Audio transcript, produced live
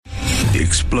The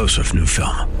explosive new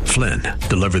film, Flynn,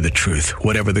 deliver the truth,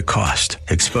 whatever the cost,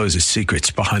 exposes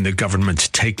secrets behind the government's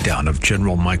takedown of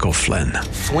General Michael Flynn.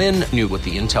 Flynn knew what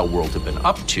the intel world had been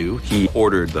up to. He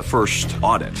ordered the first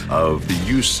audit of the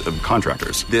use of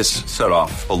contractors. This set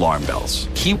off alarm bells.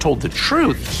 He told the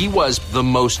truth. He was the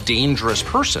most dangerous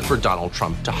person for Donald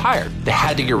Trump to hire. They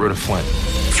had to get rid of Flynn.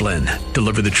 Flynn,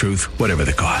 deliver the truth, whatever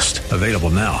the cost. Available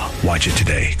now. Watch it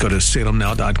today. Go to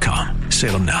salemnow.com.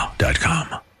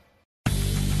 salemnow.com.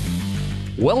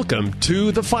 Welcome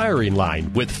to The Firing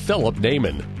Line with Philip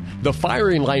Naiman. The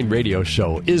Firing Line radio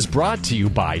show is brought to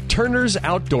you by Turner's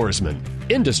Outdoorsman,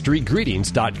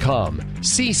 IndustryGreetings.com,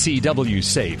 CCW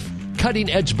Safe,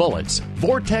 Cutting Edge Bullets,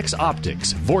 Vortex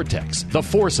Optics, Vortex, the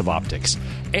Force of Optics,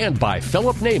 and by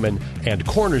Philip Naiman and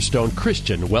Cornerstone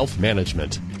Christian Wealth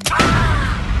Management.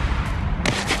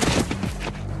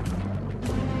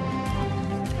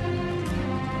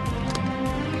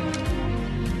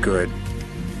 Good.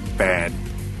 Bad.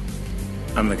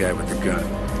 I'm the guy with the gun.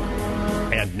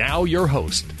 And now your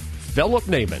host, Philip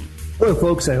Naiman. Hello,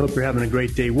 folks. I hope you're having a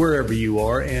great day wherever you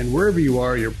are. And wherever you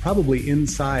are, you're probably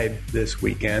inside this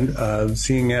weekend,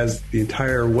 seeing as the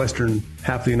entire western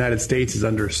half of the United States is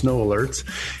under snow alerts.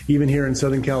 Even here in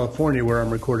Southern California, where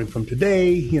I'm recording from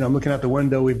today, I'm looking out the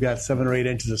window. We've got 7 or 8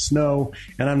 inches of snow,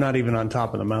 and I'm not even on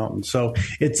top of the mountain. So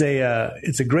it's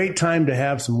a great time to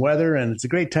have some weather, and it's a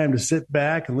great time to sit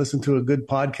back and listen to a good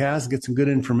podcast, get some good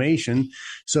information.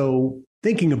 So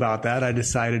thinking about that, I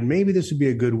decided maybe this would be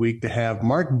a good week to have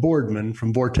Mark Boardman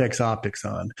from Vortex Optics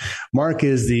on. Mark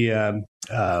is the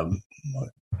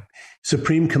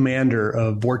Supreme Commander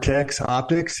of Vortex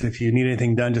Optics. If you need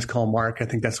anything done, just call Mark. I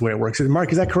think that's the way it works.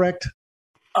 Mark, is that correct?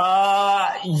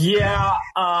 Yeah.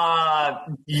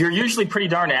 You're usually pretty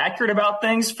darn accurate about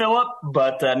things, Philip,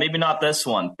 but maybe not this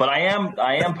one. But I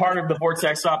am part of the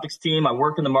Vortex Optics team. I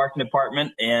work in the marketing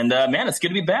department, and man, it's good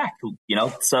to be back.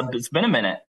 It's been a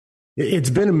minute. It's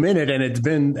been a minute, and it's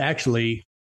been actually,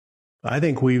 I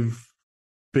think we've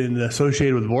been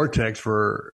associated with Vortex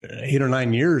for 8 or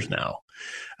 9 years now.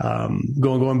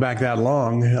 Going back that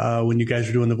long, when you guys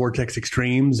were doing the Vortex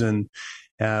Extremes, and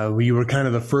you were kind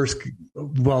of the first,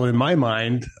 well, in my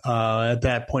mind, at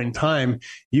that point in time,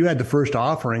 you had the first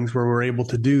offerings where we were able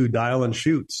to do dial and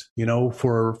shoots,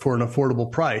 for an affordable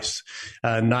price,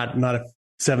 not a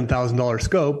 $7,000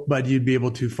 scope, but you'd be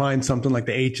able to find something like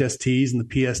the HSTs and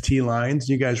the PST lines.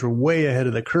 You guys were way ahead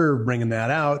of the curve bringing that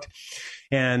out.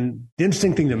 And the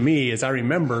interesting thing to me is I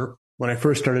remember when I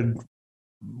first started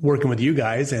working with you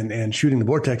guys and shooting the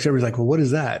Vortex, everybody's like, well, what is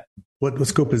that? What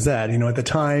scope is that? At the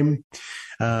time,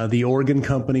 the Oregon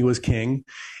company was king,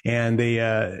 and they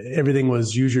everything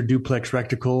was use your duplex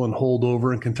reticle and hold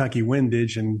over and Kentucky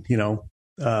windage and,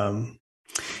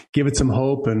 give it some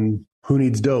hope and who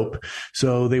needs dope.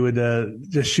 So they would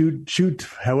just shoot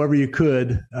however you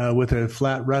could with a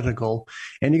flat reticle.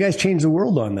 And you guys changed the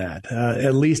world on that,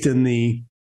 at least in the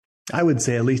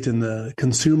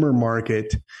consumer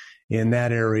market. In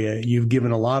that area, you've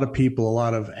given a lot of people a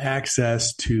lot of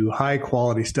access to high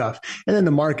quality stuff, and then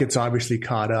the market's obviously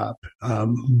caught up.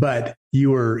 But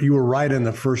you were right in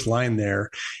the first line there,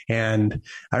 and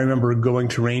I remember going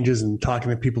to ranges and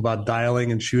talking to people about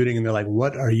dialing and shooting, and they're like,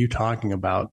 "What are you talking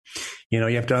about?" You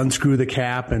have to unscrew the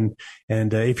cap, and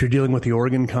if you're dealing with the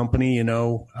Oregon company,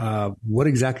 what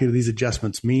exactly do these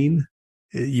adjustments mean?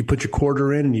 You put your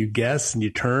quarter in, and you guess, and you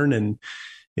turn, and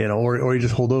or you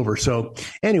just hold over. So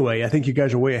anyway, I think you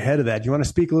guys are way ahead of that. Do you want to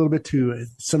speak a little bit to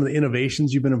some of the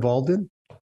innovations you've been involved in?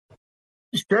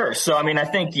 Sure. So, I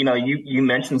think, you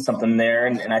mentioned something there,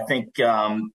 and I think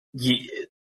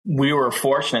we were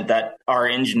fortunate that our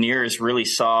engineers really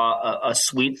saw a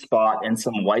sweet spot and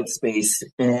some white space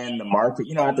in the market.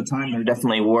 At the time, there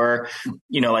definitely were,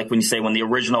 like when the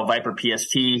original Viper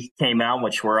PST came out,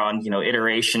 which we're on,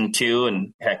 iteration 2,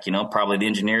 and heck, probably the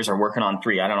engineers are working on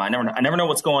 3. I don't know. I never know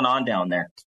what's going on down there.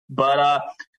 But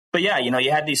yeah, you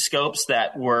had these scopes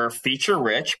that were feature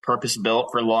rich, purpose built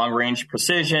for long range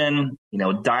precision,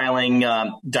 dialing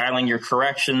your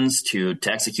corrections to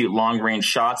execute long range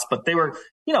shots, but they were,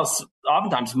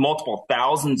 oftentimes multiple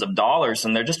thousands of dollars.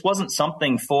 And there just wasn't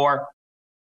something for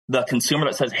the consumer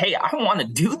that says, hey, I want to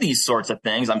do these sorts of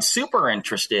things. I'm super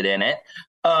interested in it.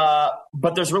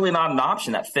 But there's really not an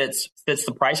option that fits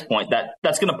the price point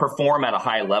that's going to perform at a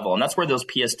high level. And that's where those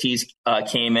PSTs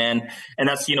came in. And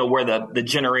that's, where the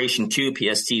generation 2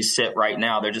 PSTs sit right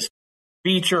now. They're just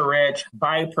feature rich,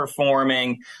 high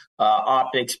performing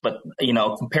optics, but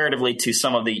comparatively to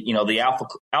some of the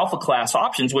alpha class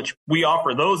options, which we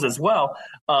offer those as well.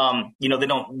 They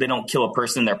don't kill a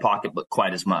person in their pocket, but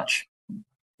quite as much.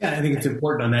 Yeah, I think it's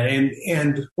important on that.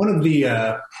 And one of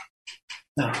the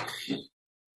Now,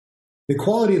 the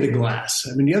quality of the glass.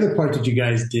 I mean, the other part that you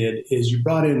guys did is you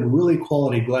brought in really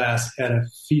quality glass at a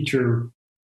feature,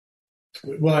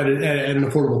 well, at an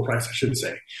affordable price, I should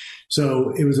say.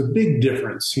 So it was a big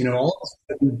difference. All of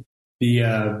a sudden,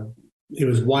 it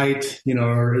was white,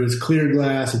 or it was clear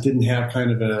glass. It didn't have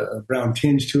kind of a brown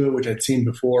tinge to it, which I'd seen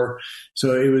before.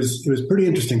 So it was pretty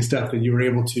interesting stuff that you were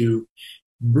able to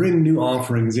bring new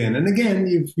offerings in. And again,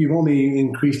 you've only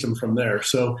increased them from there.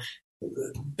 So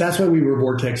that's why we were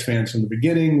Vortex fans from the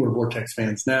beginning. We're Vortex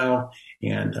fans now,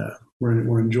 and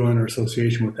we're enjoying our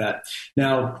association with that.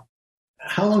 Now,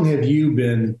 how long have you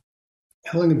been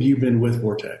with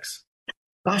Vortex?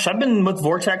 Gosh, I've been with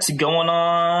Vortex going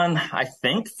on, I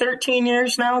think 13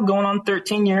 years now, going on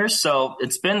 13 years. So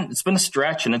it's been a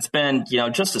stretch, and it's been,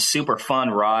 just a super fun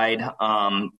ride.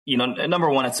 Number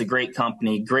one, it's a great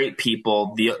company, great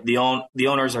people. The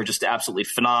owners are just absolutely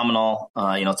phenomenal.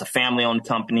 It's a family owned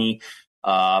company.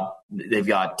 They've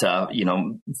got,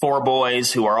 4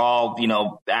 boys who are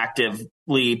all,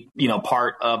 actively,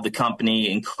 part of the company,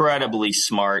 incredibly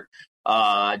smart.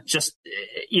 And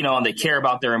they care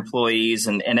about their employees,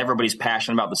 and everybody's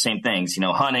passionate about the same things,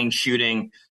 hunting,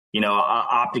 shooting,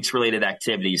 optics related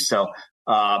activities. So,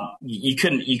 you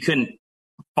couldn't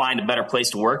find a better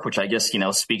place to work, which I guess,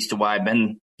 speaks to why I've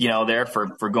been, there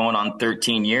for going on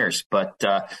 13 years. But,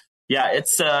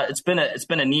 it's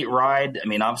been a neat ride. I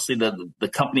mean, obviously the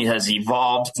company has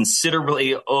evolved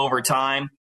considerably over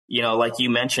time. Like you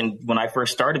mentioned, when I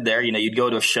first started there, you'd go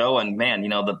to a show and man,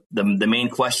 the main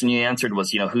question you answered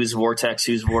was, who's Vortex?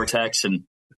 And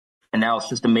now it's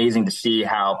just amazing to see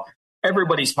how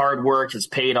everybody's hard work has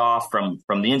paid off from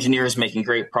the engineers making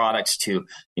great products to,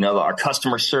 our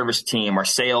customer service team, our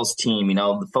sales team,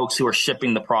 the folks who are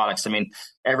shipping the products. I mean,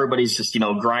 everybody's just,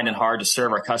 grinding hard to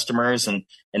serve our customers. And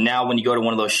now when you go to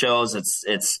one of those shows,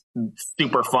 it's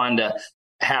super fun to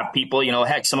have people,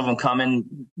 heck, some of them come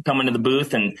into the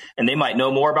booth and they might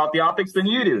know more about the optics than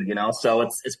you do, so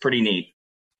it's pretty neat.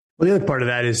 Well, the other part of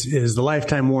that is the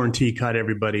lifetime warranty caught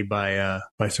everybody by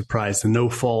surprise, the no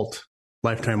fault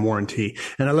lifetime warranty.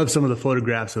 And I love some of the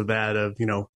photographs of that, of,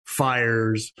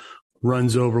 fires,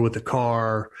 runs over with the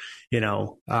car,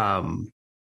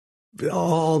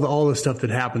 all the stuff that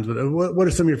happens with it. What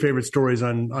are some of your favorite stories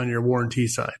on your warranty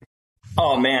side?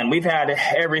 Oh man, we've had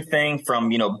everything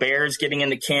from, bears getting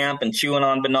into camp and chewing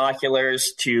on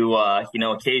binoculars to,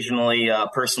 occasionally a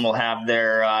person will have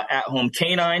their at-home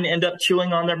canine end up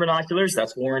chewing on their binoculars.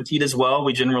 That's warranted as well.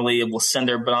 We generally will send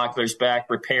their binoculars back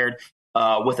repaired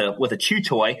with a chew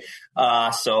toy.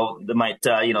 So they might,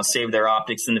 save their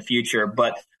optics in the future.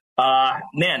 But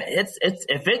man, it's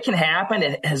if it can happen,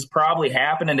 it has probably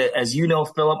happened. And as you know,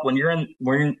 Philip, when you're in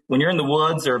the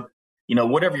woods or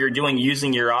whatever you're doing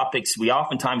using your optics, we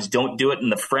oftentimes don't do it in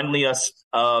the friendliest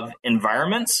of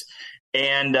environments,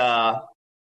 and stuff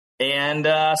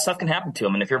can happen to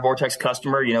them. And if you're a Vortex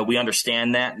customer, we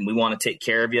understand that, and we want to take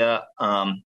care of you.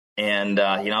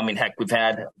 Heck, we've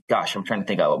had, I'm trying to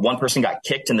think of one person got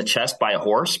kicked in the chest by a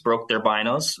horse, broke their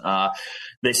binos.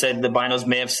 They said the binos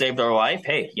may have saved their life.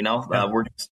 Hey, we're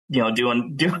just,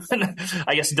 doing,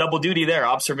 I guess, double duty there,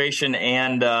 observation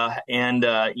and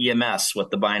EMS with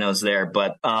the binos there.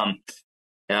 But,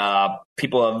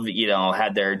 people have,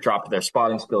 had dropped their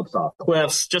spotting scopes off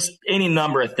cliffs, just any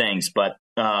number of things. But,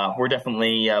 we're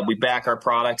definitely, we back our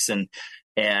products and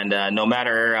no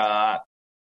matter, how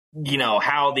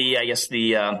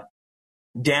the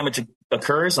damage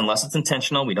occurs, unless it's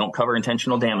intentional, we don't cover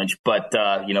intentional damage, but,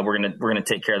 we're going to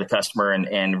take care of the customer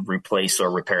and replace or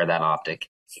repair that optic.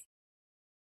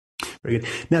 Very good.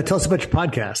 Now tell us about your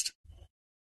podcast.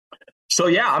 So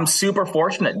yeah, I'm super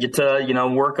fortunate. Get to,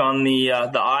 work on the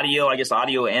audio, I guess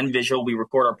audio and visual. We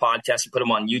record our podcasts and put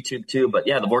them on YouTube too. But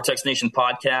yeah, the Vortex Nation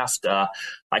podcast,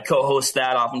 I co-host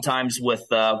that oftentimes with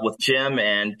Jim,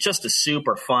 and just a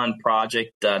super fun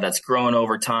project, that's growing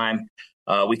over time.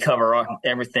 We cover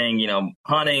everything,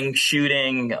 hunting,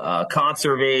 shooting,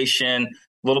 conservation,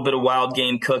 a little bit of wild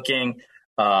game cooking,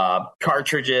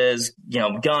 cartridges,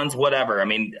 guns, whatever. I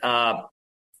mean, heck,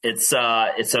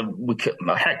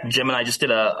 Jim and I just did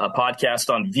a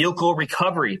podcast on vehicle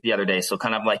recovery the other day. So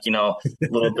kind of like, a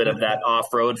little bit of that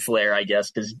off-road flair, I guess,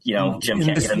 because, Jim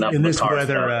can't get enough of the car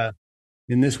stuff.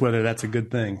 In this weather, that's a good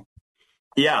thing.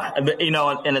 Yeah.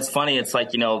 And it's funny. It's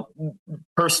like,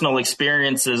 personal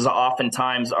experiences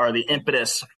oftentimes are the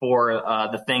impetus for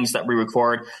the things that we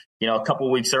record. A couple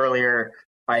of weeks earlier,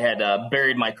 I had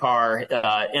buried my car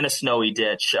in a snowy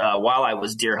ditch while I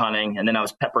was deer hunting. And then I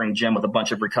was peppering Jim with a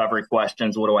bunch of recovery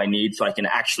questions. What do I need so I can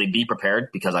actually be prepared,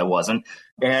 because I wasn't.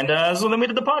 And so then we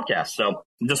did the podcast. So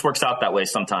it just works out that way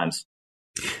sometimes.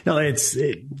 No,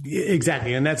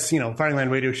 exactly. And that's, Firing Line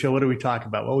Radio Show. What do we talk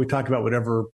about? Well, we talk about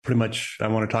whatever pretty much I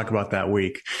want to talk about that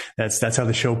week. That's how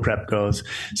the show prep goes.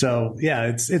 So yeah,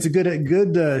 it's a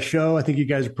good show. I think you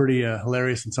guys are pretty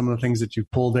hilarious in some of the things that you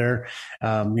pulled there.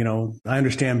 I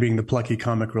understand being the plucky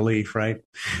comic relief, right?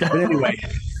 But anyway.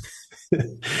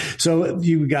 So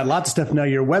you got lots of stuff now.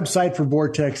 Your website for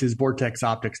Vortex is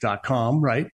vortexoptics.com,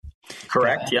 right?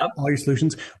 Correct. Yep. All your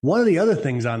solutions. One of the other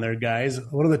things on there, guys,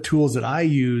 one of the tools that I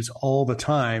use all the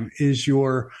time is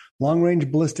your long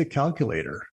range ballistic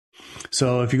calculator.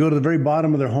 So if you go to the very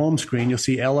bottom of their home screen, you'll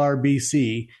see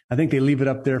LRBC. I think they leave it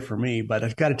up there for me, but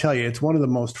I've got to tell you, it's one of the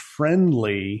most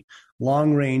friendly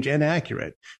long range and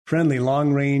accurate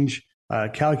long range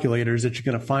calculators that you're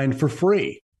going to find for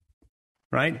free.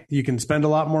 Right? You can spend a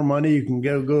lot more money. You can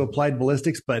go applied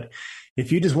ballistics, but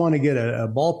if you just want to get a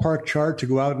ballpark chart to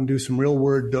go out and do some real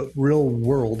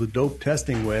world dope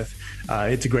testing with,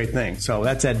 it's a great thing. So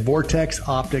that's at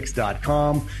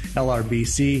vortexoptics.com,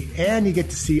 LRBC, and you get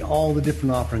to see all the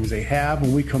different offerings they have.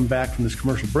 When we come back from this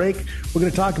commercial break, we're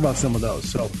going to talk about some of those.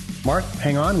 So Mark,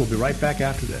 hang on. We'll be right back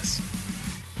after this.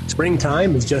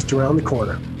 Springtime is just around the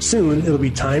corner. Soon, it'll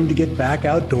be time to get back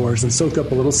outdoors and soak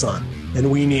up a little sun. And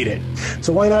we need it.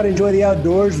 So why not enjoy the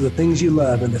outdoors with the things you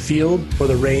love in the field or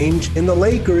the range, in the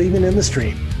lake, or even in the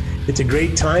stream? It's a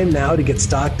great time now to get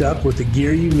stocked up with the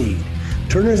gear you need.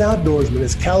 Turner's Outdoorsman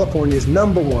is California's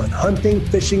 #1 hunting,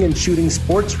 fishing, and shooting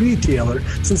sports retailer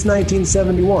since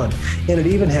 1971. And it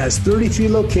even has 33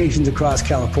 locations across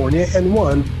California and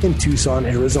one in Tucson,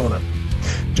 Arizona.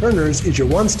 Turner's is your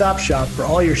one-stop shop for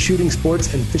all your shooting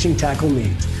sports and fishing tackle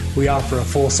needs. We offer a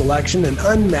full selection and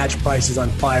unmatched prices on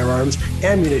firearms,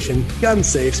 ammunition, gun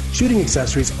safes, shooting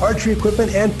accessories, archery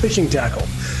equipment, and fishing tackle.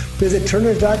 Visit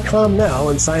Turners.com now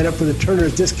and sign up for the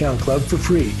Turners Discount Club for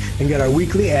free and get our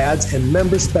weekly ads and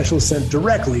member specials sent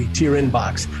directly to your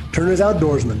inbox. Turners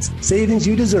Outdoorsman's, savings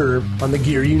you deserve on the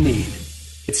gear you need.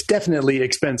 It's definitely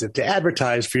expensive to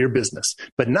advertise for your business,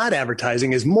 but not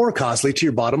advertising is more costly to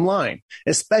your bottom line,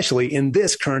 especially in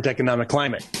this current economic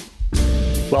climate.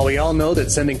 While we all know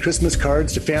that sending Christmas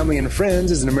cards to family and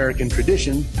friends is an American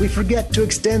tradition, we forget to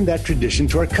extend that tradition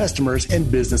to our customers and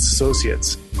business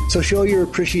associates. So show your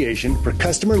appreciation for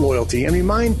customer loyalty and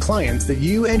remind clients that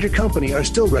you and your company are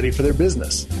still ready for their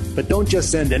business. But don't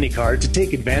just send any card to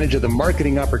take advantage of the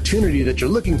marketing opportunity that you're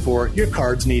looking for. Your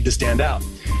cards need to stand out.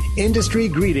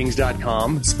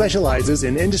 IndustryGreetings.com specializes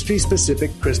in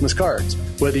industry-specific Christmas cards.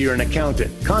 Whether you're an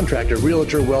accountant, contractor,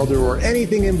 realtor, welder, or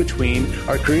anything in between,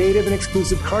 our creative and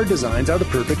exclusive card designs are the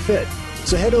perfect fit.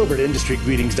 So head over to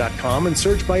IndustryGreetings.com and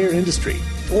search by your industry.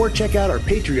 Or check out our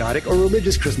patriotic or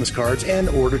religious Christmas cards and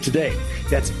order today.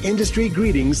 That's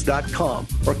IndustryGreetings.com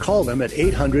or call them at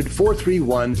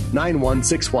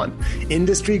 800-431-9161.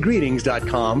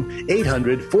 IndustryGreetings.com,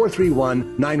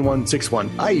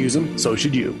 800-431-9161. I use them, so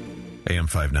should you. AM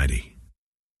 590,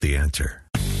 The Answer.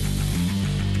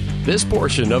 This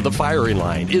portion of the Firing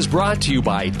Line is brought to you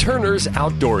by Turner's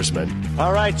Outdoorsman.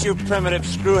 All right, you primitive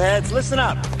screwheads, listen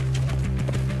up.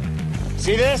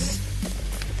 See this?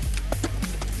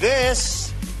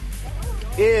 This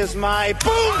is my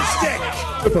boomstick.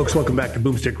 Hey folks, welcome back to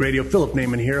Boomstick Radio. Philip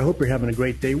Naiman here. I hope you're having a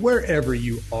great day wherever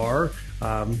you are.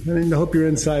 And I hope you're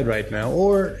inside right now.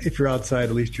 Or if you're outside,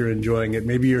 at least you're enjoying it.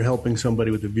 Maybe you're helping somebody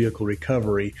with a vehicle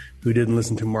recovery who didn't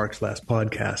listen to Mark's last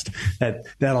podcast.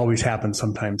 That always happens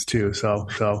sometimes too. So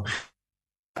out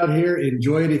here,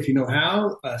 enjoy it if you know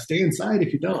how. Stay inside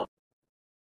if you don't.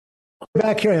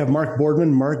 Back here, I have Mark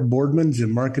Boardman. Mark Boardman's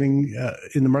in marketing,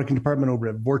 in the marketing department over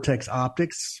at Vortex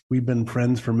Optics. We've been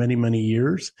friends for many, many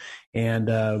years. And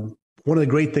one of the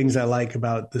great things I like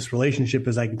about this relationship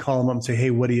is I can call him up and say,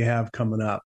 hey, what do you have coming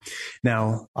up?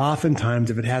 Now, oftentimes,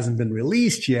 if it hasn't been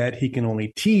released yet, he can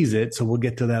only tease it. So we'll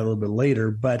get to that a little bit later.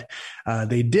 But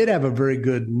they did have a very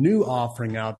good new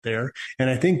offering out there. And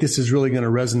I think this is really going to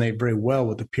resonate very well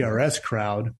with the PRS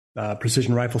crowd.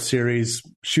 Precision Rifle Series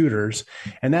shooters,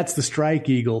 and that's the Strike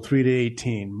Eagle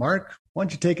 3-18. Mark, why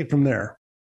don't you take it from there?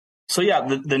 So yeah,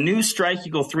 the new Strike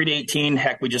Eagle 3-18,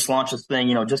 heck, we just launched this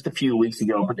thing, just a few weeks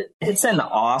ago, but it's an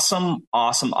awesome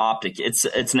optic. It's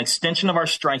an extension of our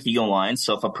Strike Eagle line.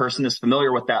 So if a person is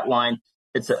familiar with that line,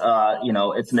 it's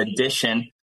it's an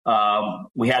addition.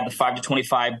 We had the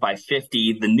 5-25 by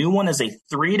 50. The new one is a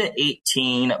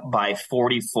 3-18 by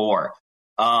 44.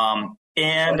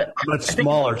 And much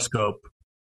smaller scope.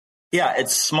 Yeah,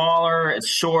 it's smaller, it's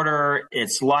shorter,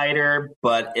 it's lighter,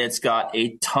 but it's got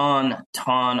a ton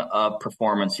of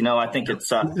performance. I think it's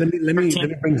let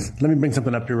me bring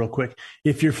something up here real quick.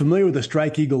 If you're familiar with the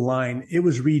Strike Eagle line, it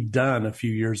was redone a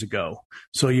few years ago.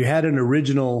 So you had an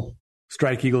original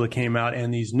Strike Eagle that came out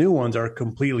and these new ones are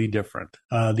completely different.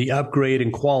 The upgrade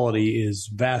in quality is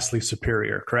vastly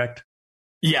superior, correct?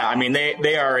 Yeah, I mean,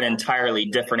 they are an entirely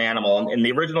different animal. And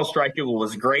the original Strike Eagle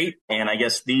was great. And I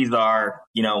guess these are,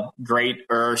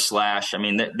 greater / I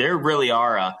mean, they really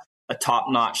are a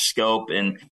top-notch scope.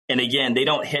 And again, they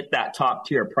don't hit that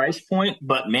top-tier price point,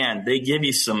 but, man, they give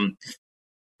you some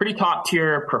pretty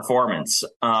top-tier performance.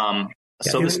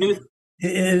 This new...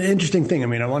 An interesting thing. I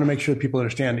mean, I want to make sure that people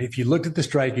understand. If you looked at the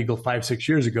Strike Eagle 5-6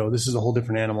 years ago, this is a whole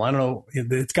different animal. I don't know.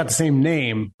 It's got the same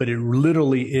name, but it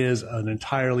literally is an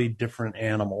entirely different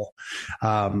animal.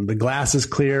 The glass is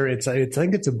clear. I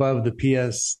think it's above the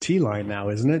PST line now,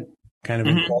 isn't it? Kind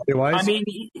of quality wise. I mean,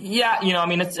 yeah.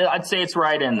 I'd say it's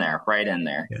right in there.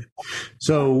 Yeah.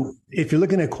 So if you're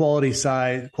looking at quality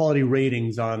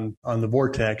ratings on the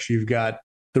Vortex, you've got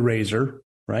the Razor.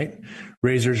 Right?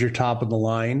 Razor's your top of the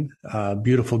line,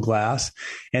 beautiful glass.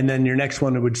 And then your next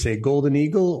one would say Golden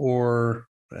Eagle, or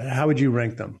how would you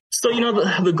rank them? So,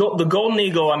 the Golden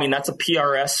Eagle, I mean, that's a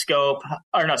PRS scope.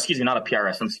 Or no, excuse me, not a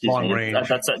PRS. Long range.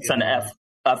 That's an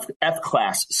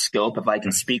F-class scope, if I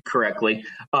can speak correctly.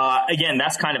 Again,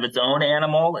 that's kind of its own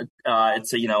animal.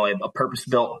 It's a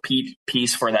purpose-built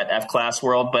piece for that F-class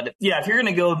world. But yeah, if you're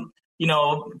going to go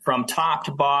from top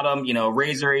to bottom,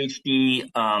 Razor HD,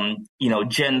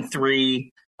 Gen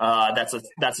 3, that's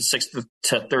a 6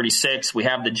 to 36. We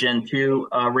have the Gen 2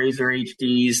 Razor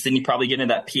HDs. Then you probably get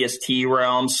into that PST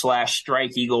realm /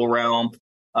 Strike Eagle realm.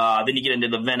 Then you get into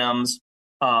the Venoms.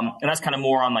 And that's kind of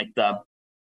more on like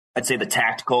I'd say the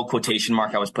tactical quotation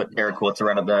mark. I always put air quotes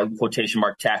around the quotation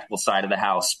mark tactical side of the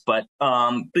house. But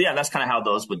yeah, that's kind of how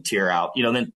those would tier out,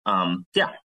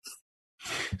 yeah.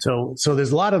 So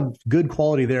there's a lot of good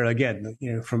quality there. Again,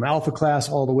 from alpha class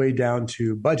all the way down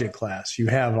to budget class, you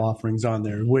have offerings on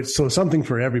there, so something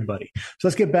for everybody. So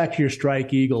let's get back to your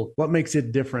Strike Eagle. What makes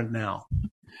it different now?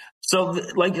 So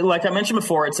like I mentioned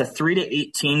before, it's a 3 to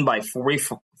 18 by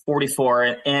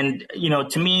 44. And,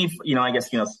 to me, I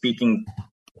guess, speaking,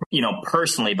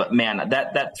 personally, but man,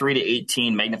 that 3 to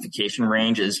 18 magnification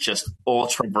range is just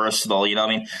ultra versatile.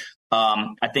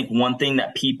 I think one thing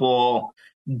that people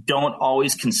don't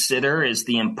always consider is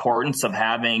the importance of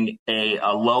having a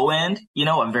low end,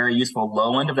 a very useful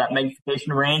low end of that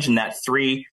magnification range. And that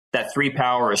three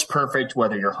power is perfect,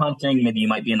 whether you're hunting, maybe you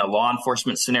might be in a law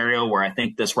enforcement scenario where I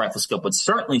think this rifle scope would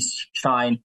certainly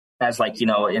shine as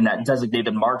in that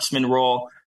designated marksman role.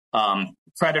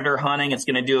 Predator hunting, it's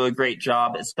going to do a great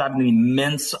job. It's got an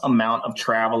immense amount of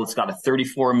travel. It's got a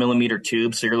 34 millimeter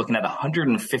tube. So you're looking at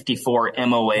 154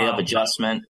 MOA of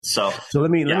adjustment. So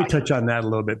let me touch on that a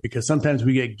little bit, because sometimes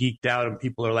we get geeked out and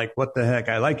people are like, what the heck?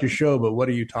 I like your show, but what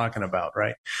are you talking about?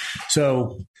 Right.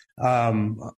 So,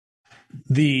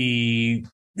 if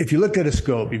you looked at a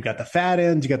scope, you've got the fat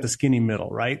ends, you got the skinny middle,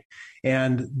 right?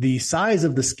 And the size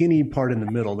of the skinny part in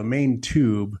the middle, the main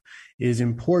tube, is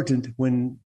important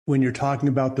when you're talking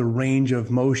about the range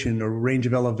of motion or range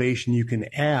of elevation you can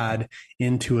add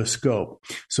into a scope.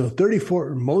 So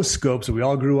 34, most scopes that we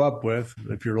all grew up with,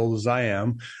 if you're old as I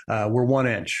am, were 1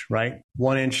 inch, right?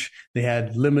 1 inch, they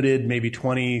had limited maybe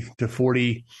 20 to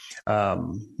 40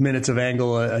 minutes of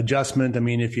angle adjustment. I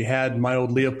mean, if you had my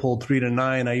old Leopold 3 to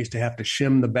 9, I used to have to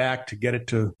shim the back to get it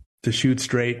to shoot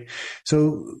straight.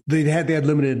 So they had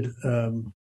limited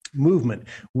movement.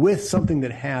 With something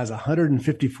that has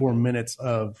 154 minutes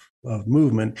of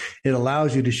movement, it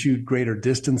allows you to shoot greater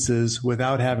distances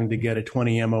without having to get a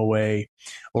 20 MOA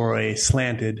or a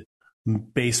slanted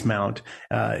base mount.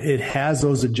 It has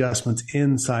those adjustments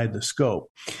inside the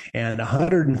scope, and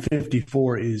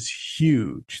 154 is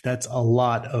huge. That's a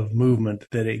lot of movement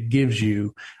that it gives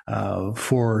you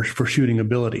for shooting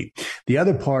ability. The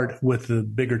other part with the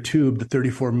bigger tube, the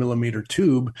 34 millimeter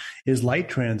tube, is light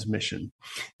transmission.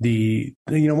 Why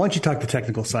don't you talk the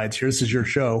technical sides here? This is your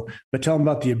show, but tell them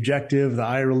about the objective, the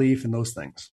eye relief, and those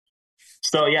things.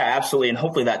 So, yeah, absolutely. And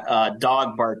hopefully that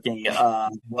dog barking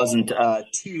wasn't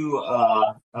too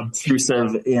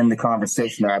obtrusive in the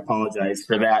conversation there. I apologize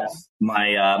for that.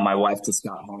 My wife just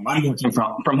got home. I'm working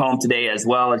from home today as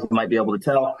well, as you might be able to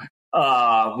tell.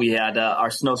 We had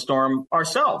our snowstorm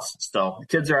ourselves. So the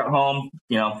kids are at home.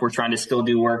 We're trying to still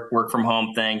do work from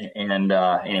home thing. And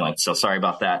anyway, so sorry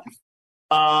about that.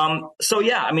 So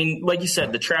yeah, I mean, like you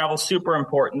said, the travel super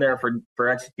important there for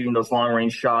executing those long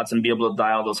range shots and be able to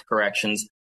dial those corrections.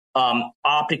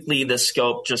 Optically, the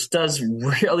scope just does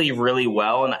really, really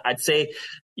well. And I'd say,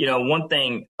 one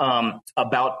thing,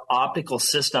 about optical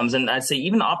systems, and I'd say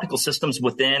even optical systems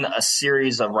within a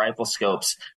series of rifle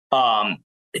scopes,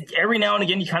 every now and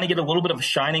again, you kind of get a little bit of a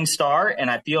shining star. And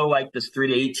I feel like this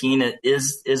 3-18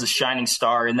 is a shining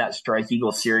star in that Strike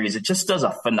Eagle series. It just does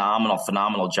a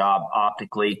phenomenal job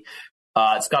optically.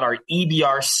 It's got our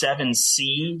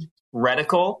EBR7C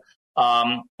reticle,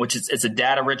 which is, it's a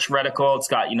data rich reticle. It's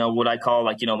got, what I call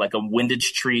like a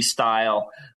windage tree style.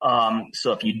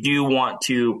 So if you do want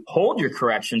to hold your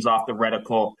corrections off the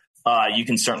reticle, you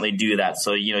can certainly do that.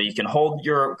 So, you can hold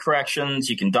your corrections,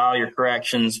 you can dial your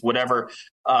corrections, whatever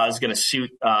is going to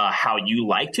suit how you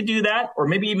like to do that, or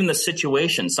maybe even the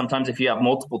situation. Sometimes if you have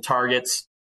multiple targets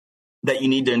that you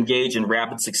need to engage in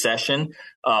rapid succession,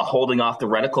 holding off the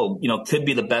reticle, could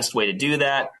be the best way to do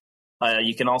that.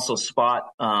 You can also spot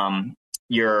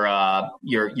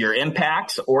your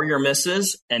impacts or your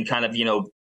misses and kind of,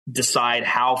 decide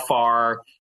how far,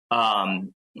 how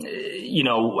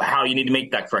you need to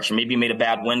make that correction. Maybe you made a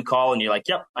bad wind call and you're like,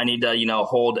 yep, I need to,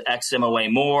 hold X MOA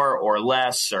more or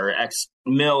less, or X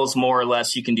mils more or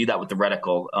less. You can do that with the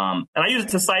reticle. And I use it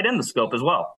to sight in the scope as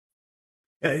well.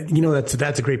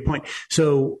 That's a great point.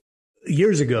 So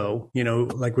years ago,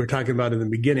 like we were talking about in the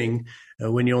beginning,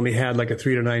 when you only had like a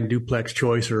 3-9 duplex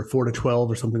choice or a 4-12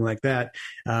 or something like that,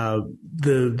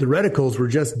 the reticles were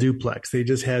just duplex. They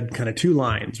just had kind of two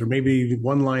lines, or maybe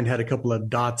one line had a couple of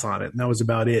dots on it, and that was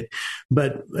about it.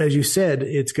 But as you said,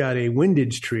 it's got a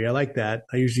windage tree. I like that.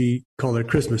 I usually call it a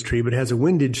Christmas tree, but it has a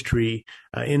windage tree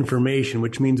information,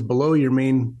 which means below your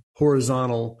main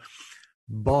horizontal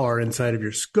bar inside of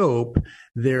your scope,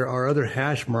 there are other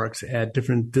hash marks at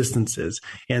different distances.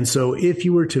 And so if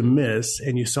you were to miss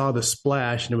and you saw the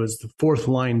splash and it was the fourth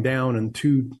line down and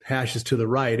 2 hashes to the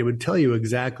right, it would tell you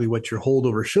exactly what your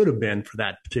holdover should have been for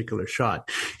that particular shot.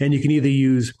 And you can either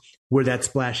use where that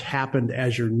splash happened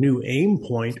as your new aim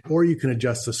point, or you can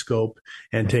adjust the scope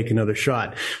and take another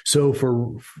shot. So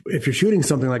if you're shooting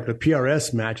something like the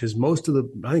PRS matches, I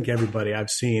think everybody I've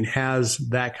seen has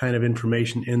that kind of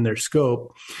information in their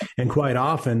scope. And quite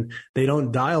often they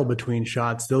don't dial between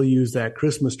shots. They'll use that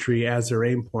Christmas tree as their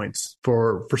aim points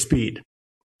for speed.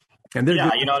 And they're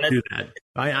good to do that.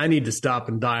 I need to stop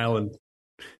and dial and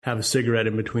have a cigarette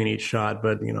in between each shot,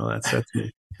 but that's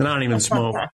me. And I don't even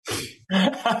smoke.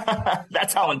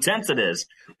 That's how intense it is.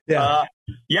 Yeah.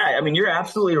 You're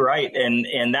absolutely right.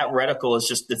 And that reticle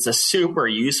is it's a super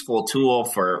useful tool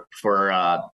for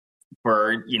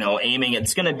aiming.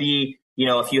 It's going to be,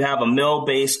 if you have a mil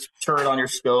based turret on your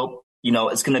scope,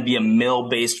 it's going to be a mil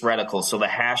based reticle. So the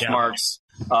hash marks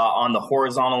on the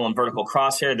horizontal and vertical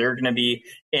crosshair, they're going to be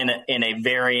in a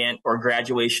variant or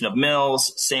graduation of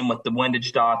mils. Same with the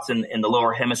windage dots in the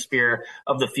lower hemisphere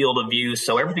of the field of view.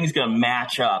 So everything's going to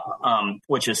match up,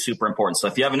 which is super important. So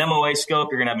if you have an MOA scope,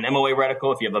 you're going to have an MOA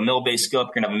reticle. If you have a mil-based scope,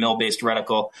 you're going to have a mil-based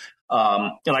reticle.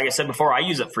 And like I said before, I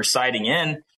use it for sighting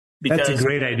in. That's a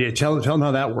great idea. Tell them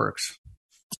how that works.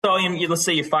 So let's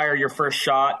say you fire your first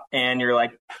shot and you're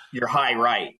high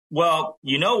right. Well,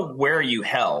 where you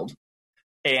held.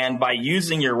 And by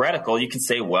using your reticle, you can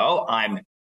say, well, I'm,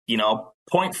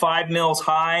 0.5 mils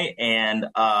high and,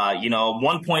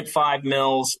 1.5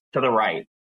 mils to the right.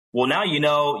 Well, now, you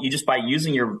just by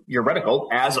using your reticle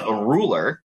as a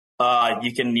ruler,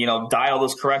 you can, dial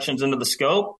those corrections into the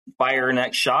scope, fire your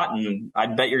next shot, and I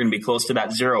bet you're going to be close to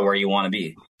that 0 where you want to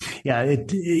be. Yeah.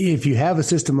 If you have a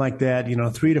system like that,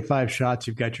 3 to 5 shots,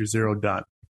 you've got your 0 done,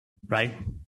 right?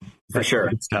 For sure.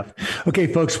 Good stuff. Okay,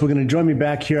 folks, we're going to join me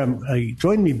back here.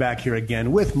 Join me back here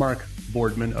again with Mark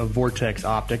Boardman of Vortex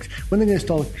Optics. When are they going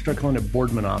to start calling it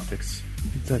Boardman Optics?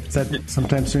 Is that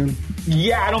sometime soon?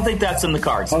 Yeah, I don't think that's in the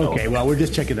cards. Okay, well, we're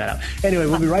just checking that out. Anyway,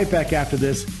 we'll be right back after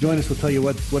this. Join us. We'll tell you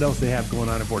what else they have going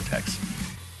on at Vortex.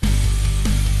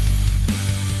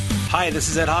 Hi, this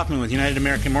is Ed Hoffman with United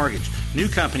American Mortgage. New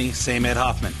company, same Ed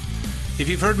Hoffman. If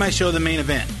you've heard my show, The Main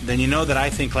Event, then you know that I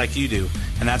think like you do,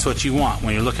 and that's what you want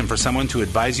when you're looking for someone to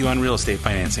advise you on real estate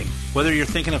financing. Whether you're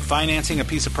thinking of financing a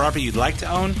piece of property you'd like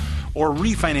to own, or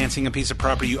refinancing a piece of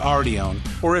property you already own,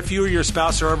 or if you or your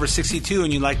spouse are over 62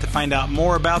 and you'd like to find out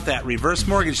more about that reverse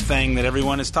mortgage thing that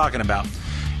everyone is talking about,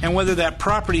 and whether that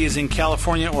property is in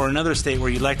California or another state where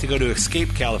you'd like to go to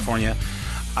escape California,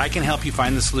 I can help you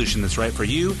find the solution that's right for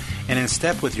you and in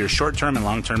step with your short-term and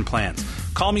long-term plans.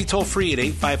 Call me toll-free at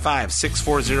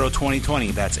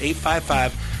 855-640-2020. That's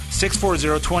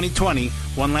 855-640-2020.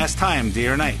 One last time, day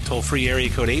or night. Toll-free area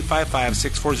code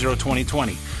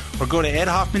 855-640-2020. Or go to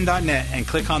edhoffman.net and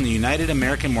click on the United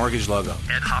American Mortgage logo.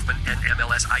 Ed Hoffman,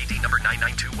 NMLS ID number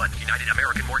 9921. United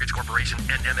American Mortgage Corporation,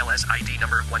 NMLS ID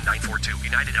number 1942.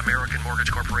 United American Mortgage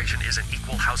Corporation is an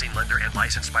equal housing lender and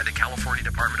licensed by the California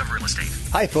Department of Real Estate.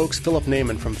 Hi, folks. Philip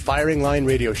Naiman from Firing Line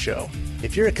Radio Show.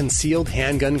 If you're a concealed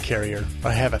handgun carrier or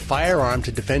have a firearm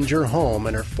to defend your home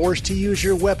and are forced to use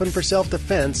your weapon for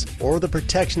self-defense or the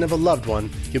protection of a loved one,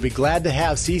 you'll be glad to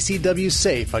have CCW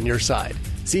Safe on your side.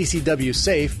 CCW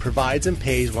Safe provides and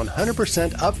pays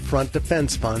 100% upfront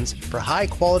defense funds for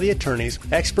high-quality attorneys,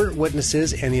 expert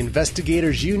witnesses, and the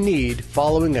investigators you need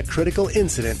following a critical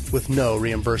incident with no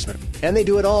reimbursement. And they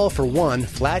do it all for one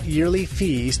flat yearly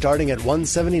fee starting at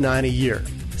 $179 a year.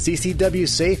 CCW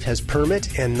Safe has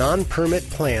permit and non-permit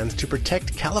plans to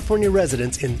protect California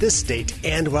residents in this state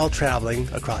and while traveling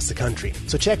across the country.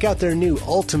 So check out their new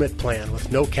Ultimate Plan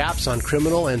with no caps on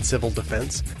criminal and civil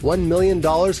defense, $1 million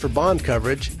for bond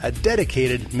coverage, a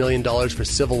dedicated $1 million for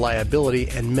civil liability,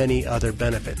 and many other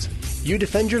benefits. You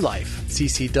defend your life.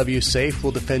 CCW Safe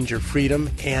will defend your freedom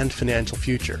and financial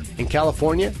future. In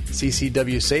California,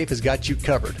 CCW Safe has got you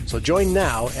covered. So join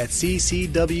now at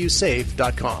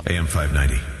ccwsafe.com. AM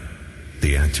 590,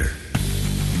 The Answer.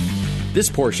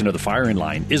 This portion of the firing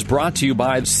line is brought to you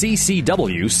by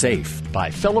CCW Safe.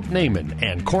 By Philip Naiman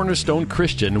and Cornerstone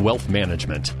Christian Wealth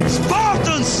Management.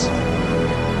 Spartans,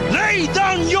 lay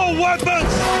down your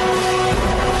weapons!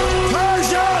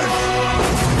 Persians,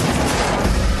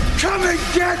 come and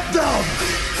get them!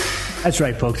 That's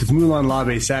right, folks. It's Moulin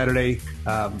Labe Saturday.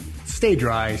 Stay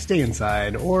dry, stay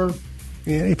inside, or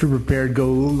if you're prepared,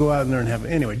 go out there and have.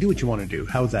 Anyway, do what you want to do.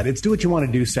 How's that? It's do what you want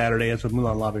to do Saturday. That's what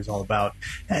Moulin Labe is all about.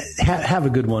 Have a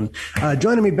good one.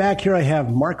 Joining me back here, I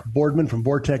have Mark Boardman from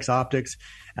Vortex Optics.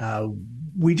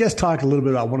 We just talked a little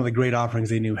bit about one of the great offerings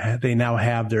they now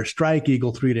have. Their Strike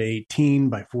Eagle 3-18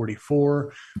 by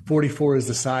 44. 44 is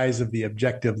the size of the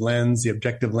objective lens. The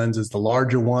objective lens is the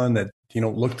larger one that you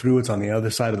don't look through. It's on the other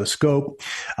side of the scope.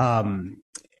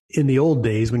 In the old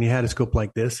days, when you had a scope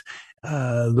like this,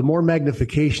 the more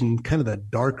magnification, kind of the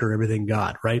darker everything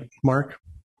got, right, Mark?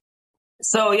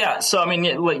 So, yeah. So, I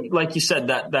mean, like you said,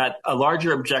 that a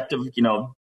larger objective,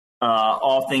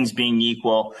 all things being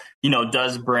equal,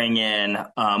 does bring in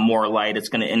more light. It's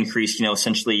going to increase,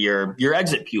 essentially your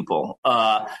exit pupil,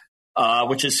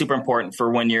 which is super important for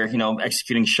when you're,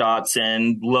 executing shots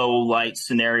in low light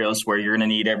scenarios where you're going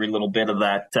to need every little bit of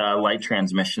that light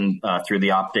transmission through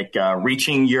the optic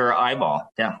reaching your eyeball.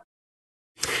 Yeah.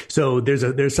 So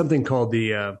there's something called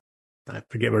the I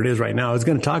forget what it is right now. I was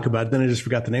going to talk about it, then I just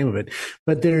forgot the name of it.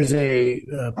 But there's a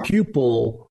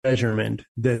pupil measurement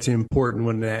that's important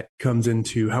when that comes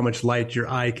into how much light your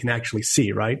eye can actually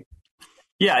see, right?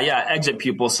 Yeah, exit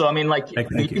pupil. So, I mean,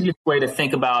 the easiest way to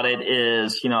think about it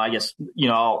is, I guess,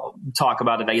 I'll talk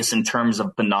about it, I guess, in terms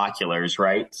of binoculars,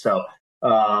 right? So,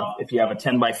 if you have a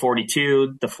 10 by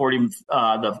 42,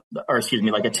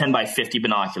 like a 10 by 50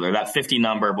 binocular, that 50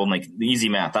 number will make the easy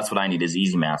math. That's what I need is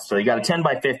easy math. So you got a 10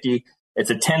 by 50. It's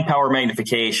a 10 power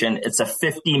magnification. It's a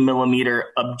 50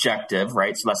 millimeter objective,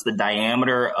 right? So that's the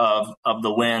diameter of the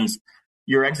lens.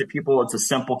 Your exit pupil, it's a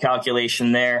simple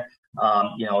calculation there.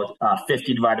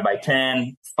 50 divided by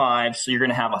 10, 5. So you're going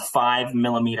to have a 5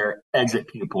 millimeter exit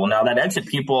pupil. Now that exit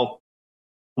pupil,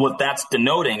 what that's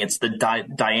denoting, it's the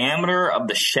diameter of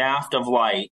the shaft of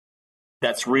light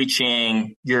that's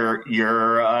reaching your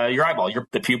eyeball,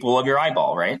 the pupil of your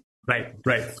eyeball, right? Right.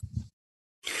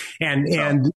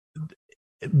 And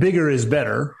bigger is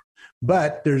better,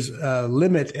 but there's a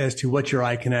limit as to what your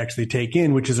eye can actually take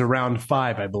in, which is around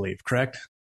 5, I believe, correct?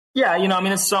 Yeah,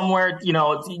 it's somewhere,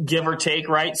 give or take,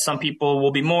 right? Some people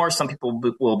will be more, some people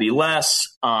will be less.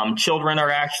 Children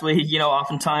are actually,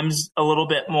 oftentimes a little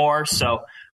bit more. So,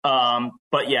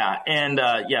 but yeah. And,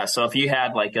 so if you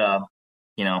had like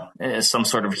some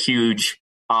sort of huge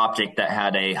optic that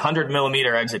had a 100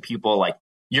 millimeter exit pupil, like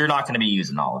you're not going to be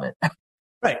using all of it.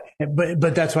 Right.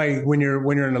 But that's why when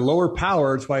you're in a lower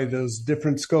power, it's why those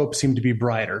different scopes seem to be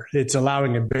brighter. It's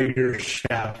allowing a bigger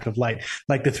shaft of light.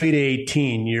 Like the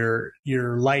 3-18,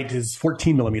 your light is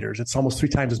 14 millimeters. It's almost 3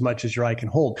 times as much as your eye can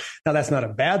hold. Now, that's not a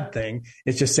bad thing.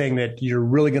 It's just saying that you're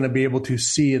really going to be able to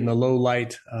see in the low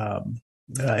light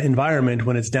environment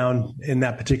when it's down in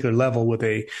that particular level with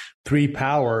a 3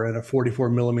 power and a 44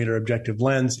 millimeter objective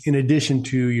lens, in addition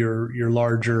to your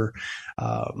larger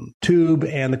tube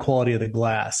and the quality of the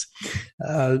glass.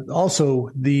 Also,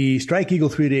 the Strike Eagle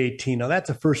 3-18. Now that's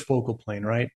a first focal plane,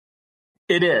 right?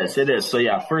 It is. So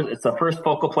yeah, it's a first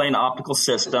focal plane optical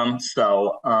system.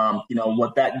 So,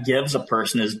 what that gives a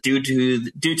person is due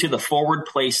to the forward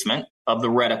placement of the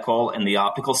reticle and the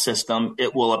optical system,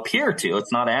 it will appear to,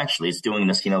 it's not actually, it's doing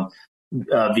this, via,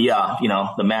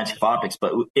 the magic of optics,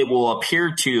 but it will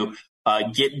appear to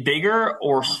get bigger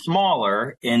or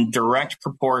smaller in direct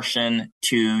proportion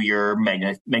to your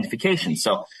magnification.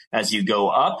 So as you go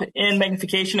up in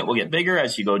magnification, it will get bigger.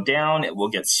 As you go down, it will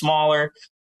get smaller.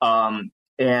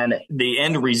 And the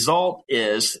end result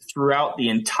is throughout the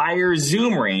entire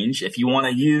zoom range, if you want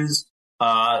to use,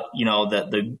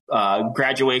 the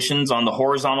graduations on the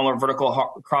horizontal or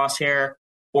vertical crosshair,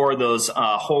 or those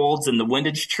holds in the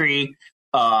windage tree,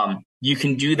 you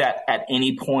can do that at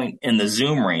any point in the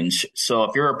zoom range. So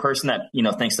if you're a person that,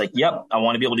 thinks like, yep, I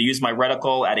want to be able to use my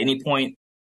reticle at any point,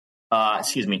 I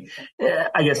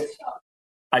guess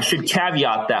I should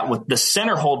caveat that with the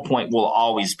center hold point will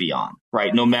always be on,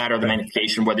 right? No matter the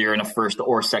magnification, whether you're in a first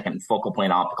or second focal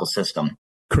plane optical system.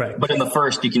 Correct. But in the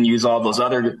first, you can use all those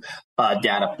other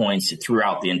data points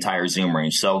throughout the entire zoom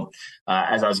range. So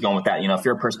as I was going with that, if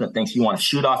you're a person that thinks you want to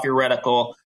shoot off your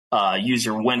reticle, use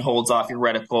your wind holds off your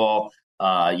reticle,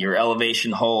 your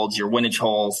elevation holds, your windage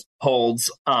holds,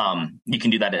 you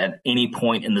can do that at any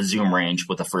point in the zoom range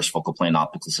with a first focal plane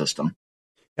optical system.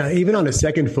 Even on a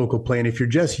second focal plane, if you're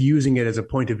just using it as a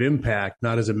point of impact,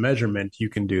 not as a measurement, you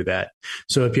can do that.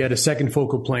 So if you had a second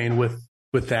focal plane with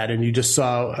that and you just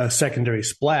saw a secondary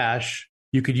splash,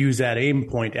 you could use that aim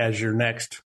point as your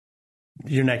next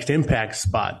impact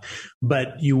spot,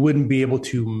 but you wouldn't be able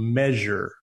to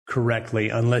measure correctly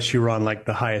unless you're on like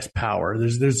the highest power.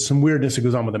 There's some weirdness that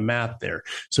goes on with the math there.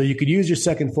 So you could use your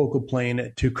second focal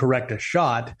plane to correct a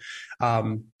shot,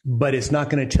 but it's not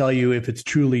going to tell you if it's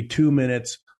truly 2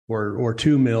 minutes or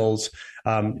 2 mils.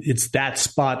 It's that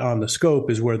spot on the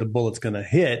scope is where the bullet's going to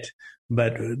hit,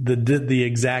 but the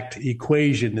exact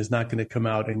equation is not going to come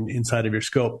out inside of your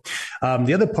scope.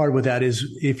 The other part with that is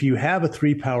if you have a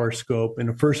 3-power scope in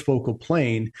a first focal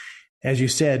plane, as you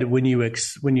said, when you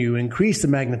increase the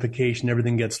magnification,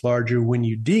 everything gets larger. When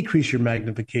you decrease your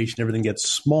magnification, everything gets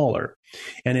smaller.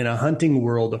 And in a hunting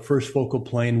world, a first focal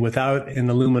plane without an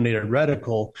illuminated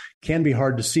reticle can be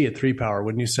hard to see at 3-power,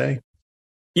 wouldn't you say?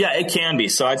 Yeah, it can be.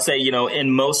 So I'd say,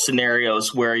 in most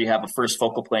scenarios where you have a first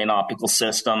focal plane optical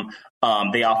system,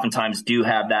 they oftentimes do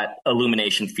have that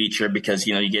illumination feature because,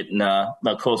 you get in a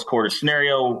close quarter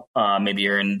scenario, maybe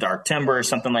you're in dark timber or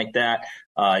something like that.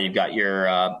 You've got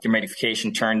your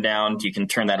magnification turned down. You can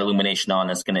turn that illumination on.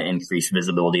 That's going to increase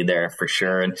visibility there for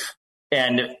sure.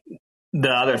 And the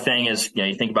other thing is,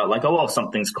 you think about like, if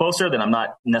something's closer, then I'm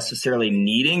not necessarily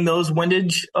needing those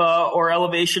windage or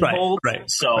elevation holds. Right.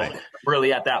 So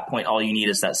really at that point, all you need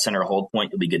is that center hold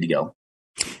point. You'll be good to go.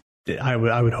 I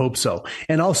would hope so.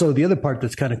 And also the other part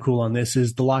that's kind of cool on this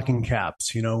is the locking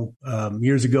caps.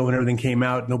 Years ago when everything came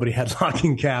out, nobody had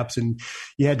locking caps and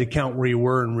you had to count where you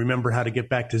were and remember how to get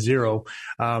back to zero.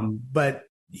 But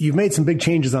you've made some big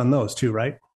changes on those too,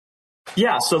 right?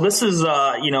 Yeah. So this is,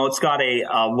 it's got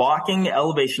a locking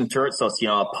elevation turret. So it's,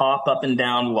 a pop up and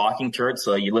down locking turret.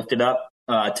 So you lift it up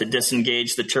to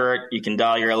disengage the turret. You can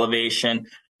dial your elevation.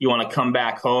 You want to come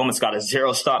back home. It's got a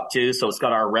zero stop too. So it's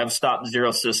got our Rev Stop Zero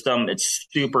system. It's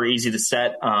super easy to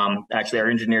set. Actually, our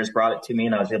engineers brought it to me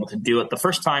and I was able to do it the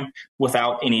first time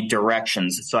without any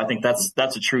directions. So I think that's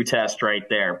a true test right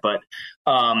there. But,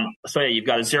 you've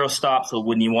got a zero stop. So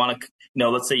when you want to,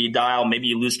 let's say you dial, maybe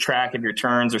you lose track of your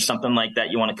turns or something like that.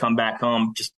 You want to come back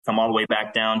home, just come all the way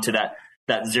back down to that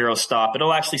zero stop.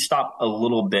 It'll actually stop a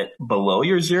little bit below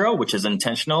your zero, which is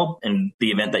intentional in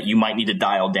the event that you might need to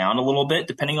dial down a little bit,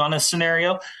 depending on a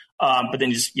scenario. But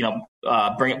then just,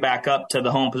 bring it back up to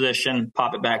the home position,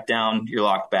 pop it back down, you're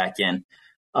locked back in.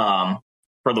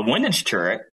 For the windage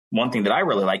turret, one thing that I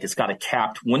really like, it's got a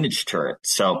capped windage turret.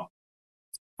 So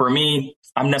for me,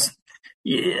 I'm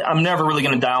never really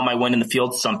going to dial my wind in the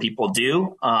field. Some people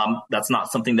do. That's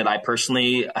not something that I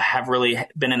personally have really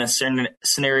been in a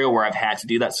scenario where I've had to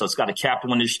do that. So it's got a capped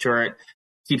windage turret,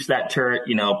 keeps that turret,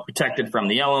 protected from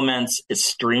the elements. It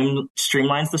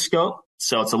streamlines the scope.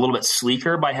 So it's a little bit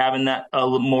sleeker by having that a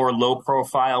little more low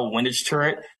profile windage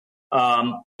turret.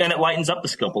 And it lightens up the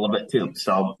scope a little bit too.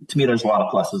 So to me, there's a lot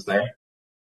of pluses there.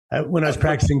 When I was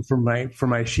practicing for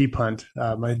my sheep hunt,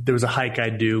 there was a hike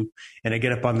I'd do, and I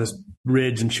get up on this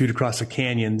ridge and shoot across the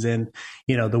canyons. And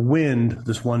the wind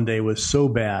this one day was so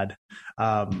bad.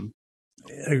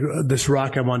 This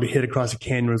rock I wanted to hit across the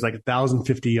canyon was like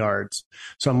 1,050 yards.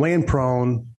 So I'm laying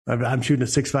prone. I'm shooting a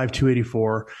 6.5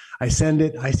 284. I send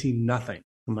it. I see nothing.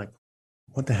 I'm like,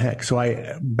 what the heck? So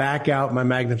I back out my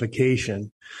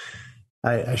magnification.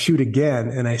 I shoot again,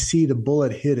 and I see the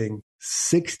bullet hitting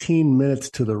 16 minutes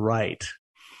to the right.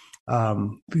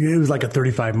 It was like a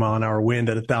 35-mile-an-hour wind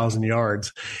at 1,000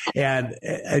 yards. And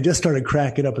I just started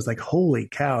cracking up. It's like, holy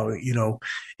cow,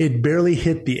 it barely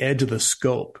hit the edge of the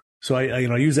scope. So I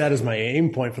use that as my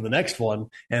aim point for the next one,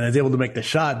 and I was able to make the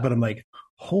shot. But I'm like,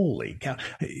 holy cow.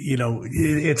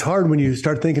 It's hard when you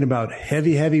start thinking about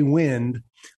heavy wind,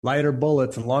 lighter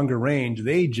bullets, and longer range.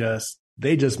 They just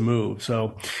they just move.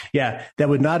 So yeah, that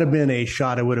would not have been a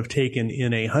shot I would have taken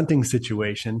in a hunting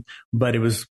situation, but it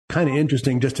was kind of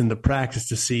interesting just in the practice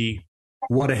to see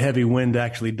what a heavy wind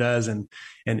actually does. And,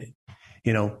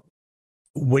 you know,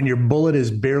 when your bullet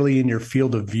is barely in your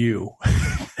field of view,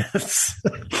 that's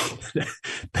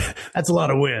a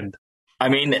lot of wind. I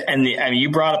mean,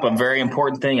 you brought up a very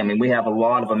important thing. I mean, we have a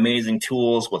lot of amazing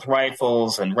tools with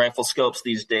rifles and rifle scopes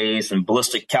these days, and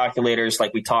ballistic calculators,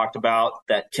 like we talked about,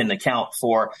 that can account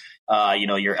for,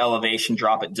 your elevation,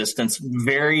 drop at distance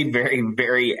very, very,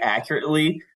 very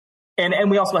accurately. And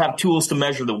we also have tools to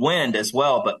measure the wind as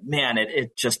well. But man,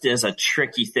 it just is a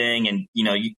tricky thing. And,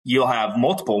 you'll have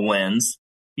multiple winds,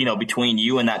 between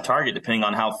you and that target, depending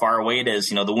on how far away it is.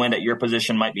 The wind at your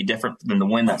position might be different than the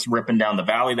wind that's ripping down the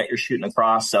valley that you're shooting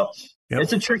across. So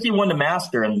It's a tricky one to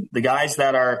master. And the guys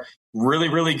that are really,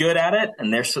 really good at it,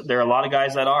 and there are a lot of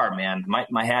guys that are, man,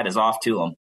 my hat is off to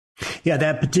them. Yeah,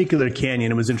 that particular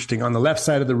canyon, it was interesting. On the left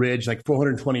side of the ridge, like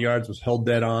 420 yards was held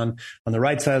dead on. On the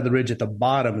right side of the ridge at the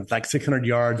bottom, it's like 600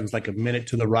 yards. It was like a minute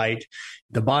to the right.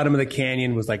 The bottom of the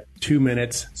canyon was like 2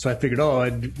 minutes. So I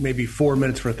figured, maybe 4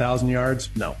 minutes for 1,000 yards.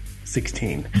 No,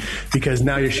 16. Because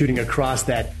now you're shooting across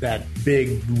that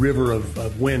big river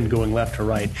of wind going left to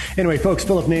right. Anyway, folks,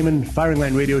 Philip Naiman, Firing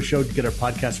Line Radio Show. Get our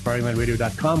podcast,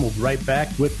 firinglineradio.com. We'll be right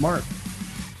back with Mark.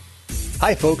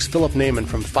 Hi folks, Philip Naiman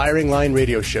from Firing Line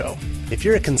Radio Show. If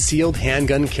you're a concealed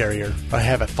handgun carrier or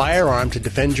have a firearm to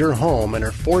defend your home and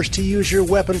are forced to use your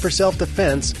weapon for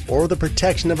self-defense or the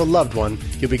protection of a loved one,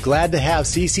 you'll be glad to have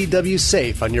CCW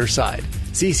Safe on your side.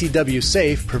 CCW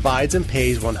Safe provides and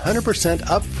pays 100%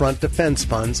 upfront defense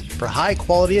funds for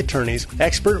high-quality attorneys,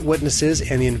 expert witnesses,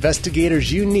 and the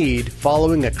investigators you need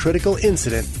following a critical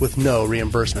incident with no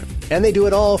reimbursement. And they do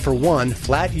it all for one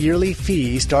flat yearly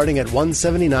fee starting at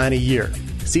 $179 a year.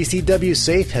 CCW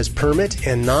Safe has permit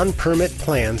and non-permit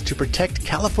plans to protect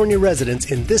California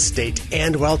residents in this state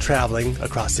and while traveling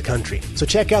across the country. So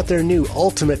check out their new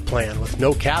Ultimate Plan with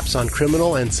no caps on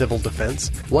criminal and civil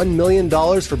defense, $1 million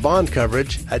for bond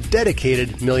coverage, a dedicated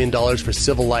 $1 million for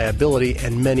civil liability,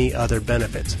 and many other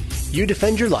benefits. You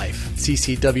defend your life.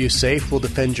 CCW Safe will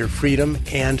defend your freedom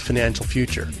and financial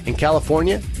future. In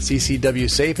California, CCW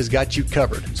Safe has got you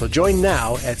covered. So join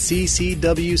now at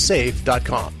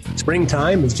ccwsafe.com.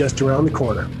 Springtime is just around the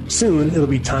corner. Soon, it'll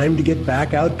be time to get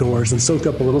back outdoors and soak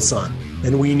up a little sun.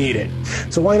 And we need it.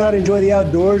 So why not enjoy the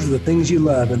outdoors with the things you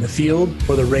love in the field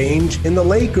or the range, in the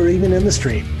lake, or even in the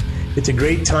stream? It's a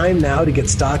great time now to get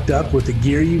stocked up with the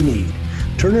gear you need.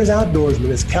 Turner's Outdoorsman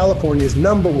is California's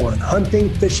 #1 hunting,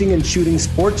 fishing, and shooting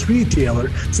sports retailer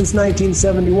since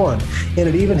 1971, and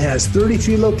it even has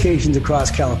 33 locations across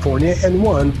California and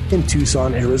one in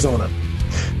Tucson, Arizona.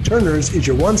 Turner's is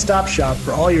your one-stop shop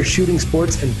for all your shooting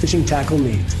sports and fishing tackle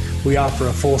needs. We offer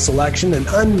a full selection and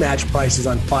unmatched prices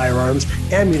on firearms,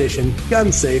 ammunition,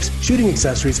 gun safes, shooting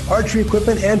accessories, archery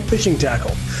equipment, and fishing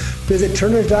tackle. Visit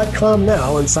Turners.com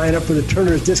now and sign up for the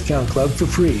Turners Discount Club for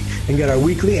free and get our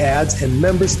weekly ads and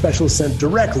member specials sent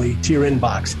directly to your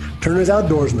inbox. Turners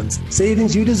Outdoorsman's,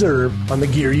 savings you deserve on the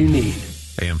gear you need.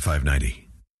 AM 590,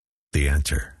 The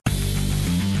Answer.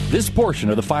 This portion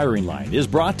of the Firing Line is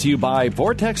brought to you by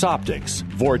Vortex Optics.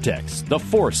 Vortex, the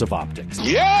force of optics.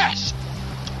 Yes!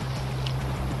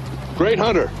 Great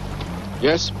hunter.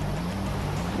 Yes?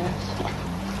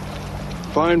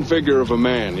 Yes. Fine figure of a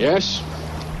man. Yes?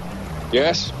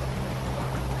 Yes?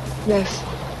 Yes.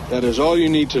 That is all you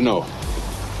need to know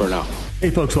for now.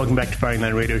 Hey, folks, welcome back to Firing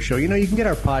Line Radio Show. You can get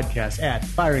our podcast at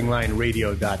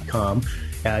firinglineradio.com.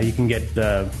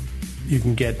 You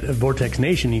can get Vortex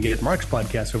Nation. You can get Mark's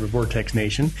podcast over Vortex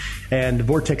Nation. And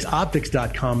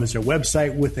vortexoptics.com is their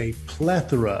website with a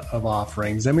plethora of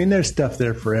offerings. I mean, there's stuff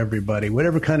there for everybody.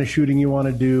 Whatever kind of shooting you want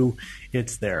to do,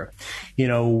 it's there.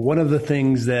 One of the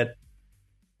things that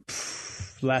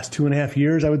last 2.5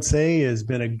 years, I would say, has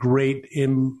been a great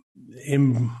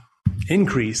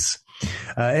increase.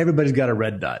 Everybody's got a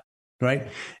red dot. Right?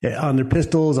 On their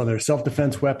pistols, on their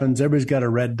self-defense weapons, everybody's got a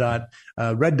red dot.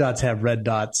 Red dots have red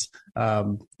dots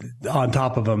on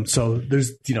top of them. So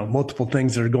there's, multiple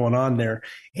things that are going on there.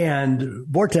 And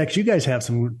Vortex, you guys have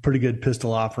some pretty good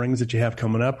pistol offerings that you have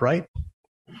coming up, right?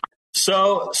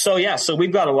 So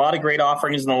we've got a lot of great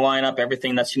offerings in the lineup,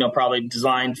 everything that's, probably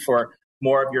designed for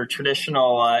more of your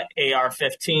traditional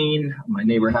AR-15. My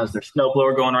neighbor has their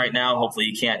snowblower going right now. Hopefully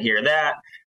you can't hear that.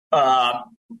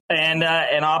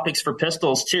 And optics for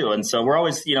pistols too. And so we're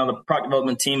always, the product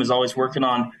development team is always working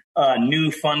on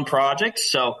new fun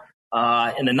projects. So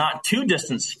in the not too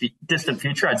distant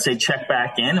future, I'd say check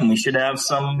back in, and we should have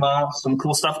some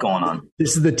cool stuff going on.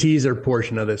 This is the teaser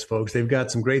portion of this, folks. They've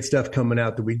got some great stuff coming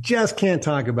out that we just can't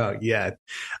talk about yet,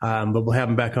 but we'll have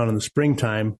them back on in the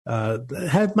springtime.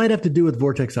 Might have to do with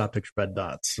Vortex Optics red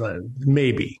dots,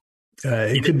 maybe.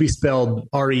 It could be spelled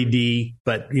RED,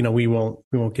 but we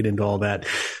won't get into all that.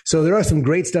 So there are some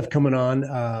great stuff coming on.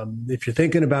 If you're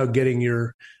thinking about getting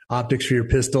your optics for your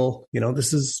pistol,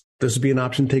 this would be an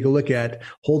option to take a look at.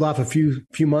 Hold off a few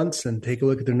months and take a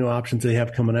look at the new options they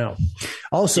have coming out.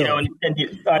 Also,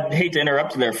 I'd hate to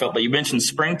interrupt you there, Phil, but you mentioned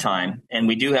springtime, and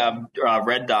we do have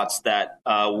red dots that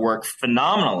work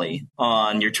phenomenally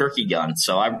on your turkey gun.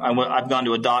 So I've gone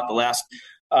to a dot the last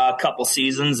couple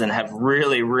seasons and have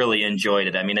really, really enjoyed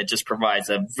it. I mean, it just provides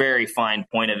a very fine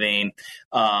point of aim.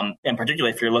 And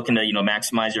particularly if you're looking to,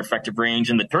 maximize your effective range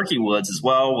in the turkey woods as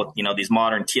well with, these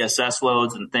modern TSS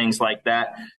loads and things like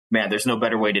that, man, there's no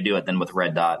better way to do it than with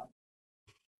red dot.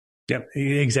 Yep,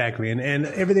 exactly. And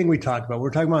everything we talk about,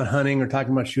 we're talking about hunting, we're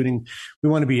talking about shooting. We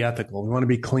want to be ethical. We want to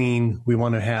be clean. We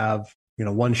want to have,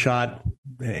 one shot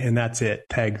and that's it.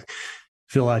 Tag,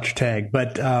 fill out your tag.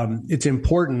 But it's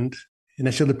important. And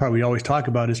that's the other part we always talk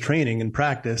about is training and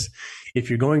practice. If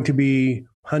you're going to be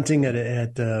hunting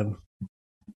at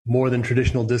more than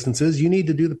traditional distances, you need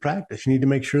to do the practice. You need to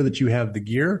make sure that you have the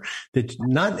gear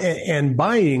and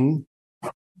buying.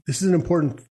 This is an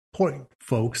important point,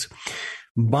 folks.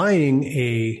 Buying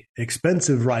a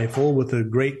expensive rifle with a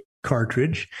great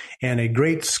cartridge and a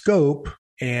great scope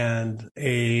and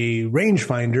a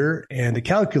rangefinder and a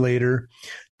calculator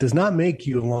does not make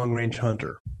you a long range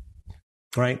hunter.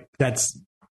 Right? That's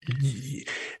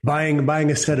buying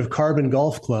a set of carbon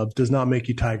golf clubs does not make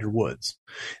you Tiger Woods.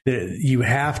 You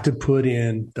have to put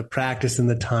in the practice and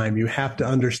the time. You have to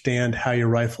understand how your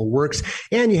rifle works,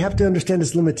 and you have to understand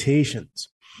its limitations.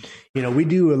 We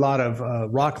do a lot of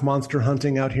rock monster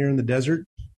hunting out here in the desert,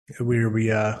 where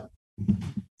we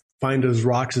find those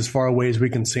rocks as far away as we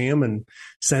can see them and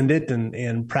send it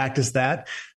and practice that.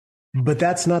 But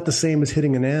that's not the same as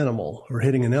hitting an animal or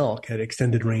hitting an elk at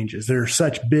extended ranges. They're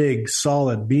such big,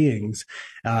 solid beings.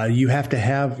 You have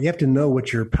to know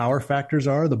what your power factors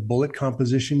are, the bullet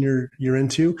composition you're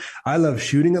into. I love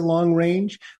shooting at long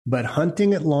range, but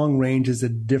hunting at long range is a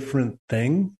different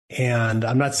thing. And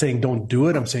I'm not saying don't do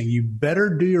it. I'm saying you better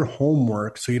do your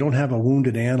homework so you don't have a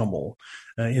wounded animal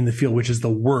in the field, which is the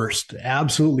worst,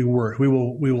 absolutely worst. We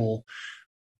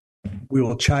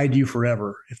will chide you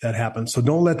forever if that happens. So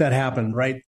don't let that happen,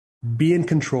 right? Be in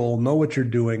control, know what you're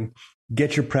doing,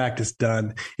 get your practice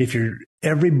done.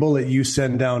 Every bullet you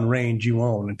send down range, you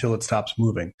own until it stops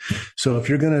moving. So if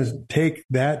you're going to take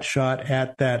that shot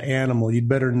at that animal, you'd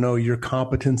better know your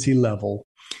competency level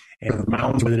and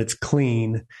that it's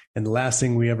clean. And the last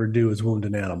thing we ever do is wound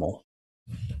an animal.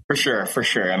 For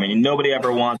sure. I mean, nobody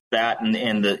ever wants that.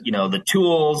 And the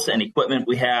tools and equipment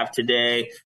we have today,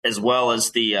 as well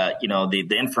as the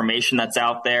information that's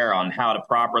out there on how to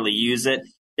properly use it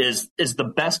is the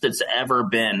best it's ever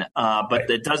been. But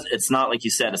it's not, like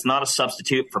you said, it's not a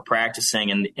substitute for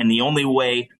practicing. And the only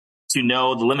way to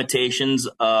know the limitations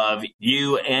of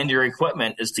you and your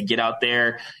equipment is to get out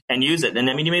there and use it. And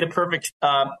I mean, you made a perfect,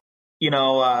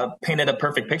 painted a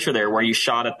perfect picture there where you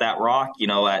shot at that rock,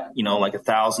 at, like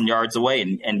 1,000 yards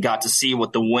away and got to see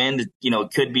what the wind,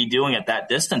 could be doing at that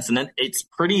distance. And then it's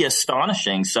pretty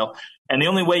astonishing. So, and the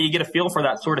only way you get a feel for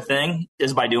that sort of thing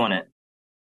is by doing it.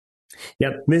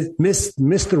 Yep. Miss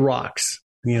the rocks,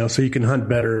 so you can hunt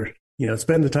better,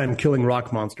 spend the time killing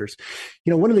rock monsters.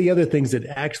 One of the other things that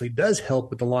actually does help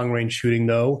with the long range shooting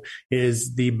though,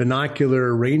 is the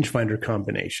binocular rangefinder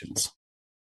combinations.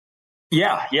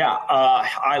 Yeah.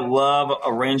 I love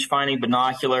a range finding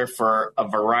binocular for a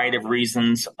variety of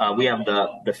reasons. We have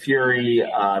the Fury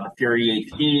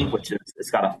HD, which it's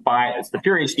the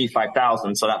Fury HD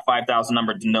 5000. So that 5000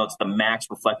 number denotes the max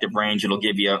reflective range. It'll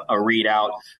give you a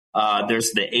readout.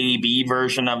 There's the AB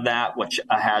version of that, which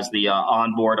has the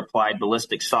onboard applied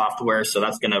ballistic software. So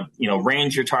that's going to,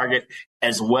 range your target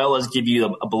as well as give you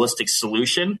a ballistic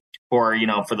solution for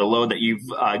the load that you've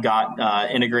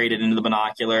got integrated into the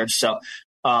binocular. So,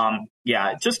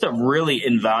 just a really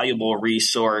invaluable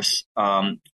resource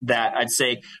that I'd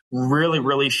say really,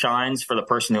 really shines for the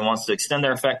person who wants to extend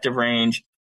their effective range,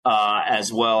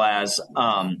 as well as,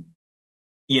 and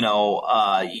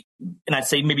I'd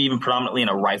say maybe even predominantly in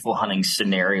a rifle hunting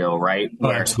scenario, right?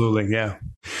 Where, absolutely, yeah.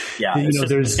 Yeah,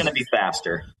 it's going to be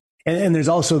faster. And there's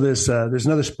also this, there's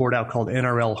another sport out called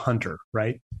NRL Hunter,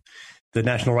 right? The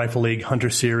National Rifle League Hunter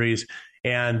Series.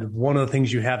 And one of the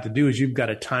things you have to do is you've got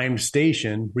a timed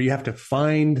station where you have to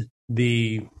find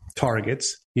the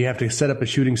targets. You have to set up a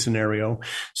shooting scenario.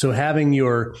 So having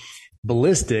your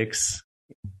ballistics,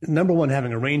 number one,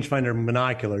 having a rangefinder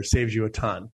binocular saves you a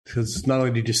ton, because not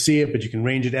only did you see it, but you can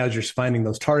range it as you're finding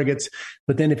those targets.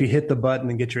 But then if you hit the button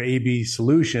and get your AB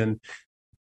solution,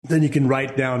 then you can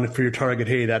write down for your target,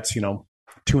 hey, that's,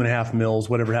 2.5 mils,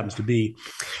 whatever it happens to be.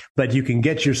 But you can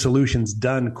get your solutions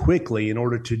done quickly in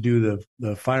order to do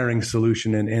the firing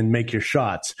solution and make your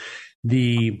shots.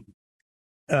 The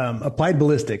Applied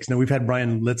Ballistics. Now, we've had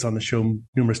Brian Litz on the show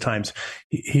numerous times.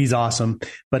 He's awesome.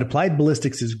 But Applied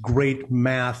Ballistics is great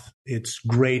math. It's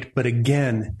great. But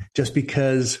again, just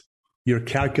because your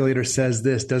calculator says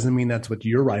this doesn't mean that's what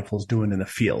your rifle's doing in the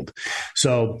field.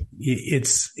 So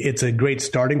it's a great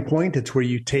starting point. It's where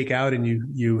you take out and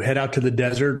you head out to the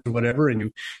desert or whatever, and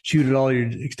you shoot at all your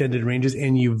extended ranges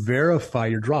and you verify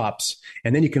your drops.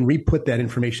 And then you can re-put that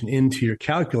information into your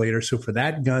calculator. So for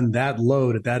that gun, that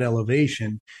load at that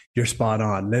elevation, you're spot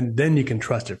on. Then you can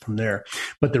trust it from there.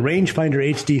 But the Rangefinder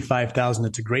HD 5000,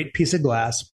 it's a great piece of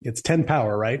glass. It's 10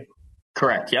 power, right?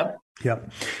 Correct. Yep.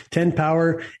 10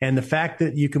 power. And the fact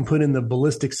that you can put in the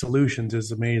ballistic solutions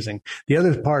is amazing. The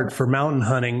other part for mountain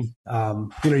hunting,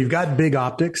 you've got big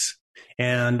optics.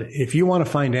 And if you want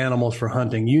to find animals for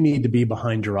hunting, you need to be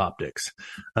behind your optics,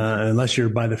 unless you're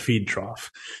by the feed trough.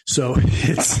 So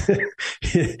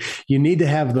you need to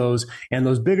have those, and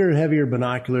those bigger, heavier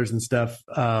binoculars and stuff.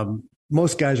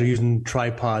 Most guys are using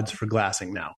tripods for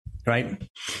glassing now, right?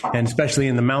 And especially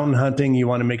in the mountain hunting, you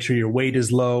want to make sure your weight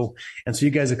is low. And so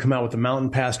you guys have come out with the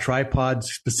Mountain Pass tripod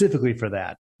specifically for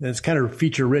that. And it's kind of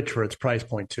feature rich for its price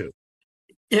point too.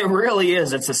 It really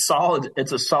is. It's a solid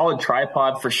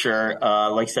tripod for sure.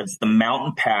 Like I said, it's the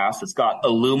Mountain Pass. It's got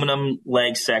aluminum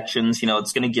leg sections.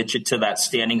 It's going to get you to that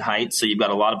standing height. So you've got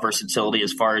a lot of versatility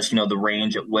as far as, the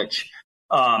range at which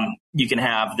you can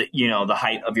have the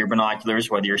height of your binoculars,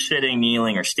 whether you're sitting,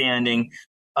 kneeling, or standing.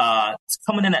 It's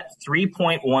coming in at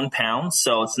 3.1 pounds,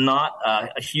 so it's not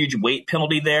a huge weight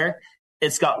penalty there.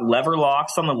 It's got lever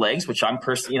locks on the legs, which I'm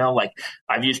personally,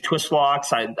 I've used twist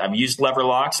locks. I've used lever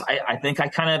locks. I think I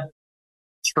kind of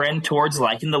trend towards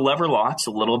liking the lever locks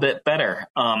a little bit better.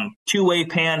 Two-way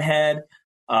pan head.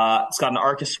 It's got an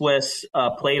Arca Swiss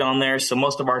plate on there, so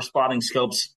most of our spotting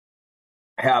scopes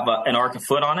have an Arca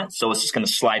foot on it, so it's just going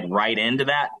to slide right into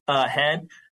that head.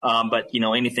 But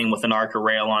anything with an Arca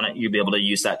rail on it, you'll be able to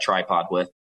use that tripod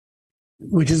with.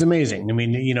 Which is amazing. I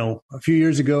mean, a few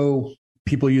years ago,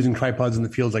 people using tripods in the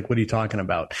fields, like, what are you talking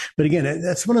about? But again,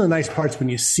 that's one of the nice parts when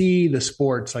you see the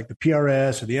sports like the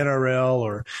PRS or the NRL,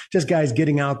 or just guys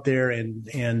getting out there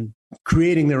and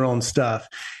creating their own stuff,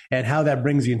 and how that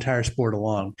brings the entire sport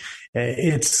along.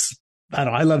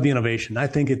 I love the innovation. I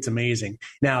think it's amazing.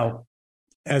 Now,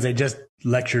 as I just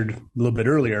lectured a little bit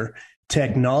earlier,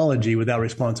 technology without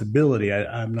responsibility,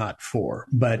 I'm not for.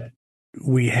 But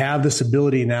we have this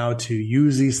ability now to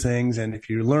use these things, and if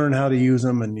you learn how to use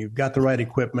them and you've got the right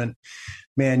equipment,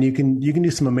 man, you can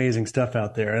do some amazing stuff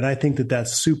out there. And I think that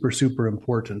that's super, super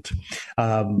important.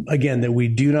 Again, that we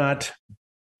don't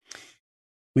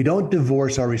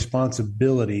divorce our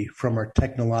responsibility from our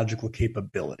technological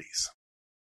capabilities.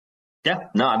 Yeah,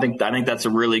 no, I think that's a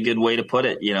really good way to put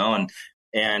it.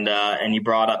 And you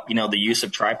brought up, the use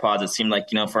of tripods. It seemed like,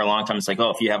 for a long time, it's like, oh,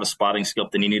 if you have a spotting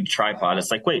scope, then you need a tripod.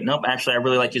 It's like, wait, nope, actually, I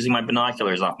really like using my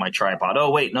binoculars off my tripod. Oh,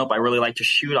 wait, nope, I really like to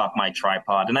shoot off my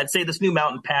tripod. And I'd say this new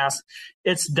Mountain Pass,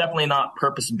 it's definitely not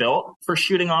purpose built for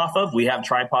shooting off of. We have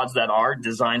tripods that are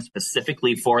designed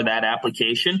specifically for that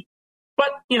application. But,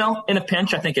 in a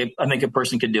pinch, I think a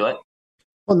person could do it.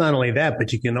 Well, not only that,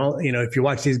 but you can if you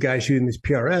watch these guys shooting these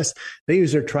PRS, they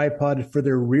use their tripod for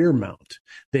their rear mount.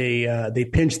 They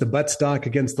pinch the buttstock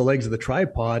against the legs of the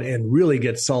tripod and really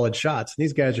get solid shots. And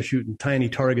these guys are shooting tiny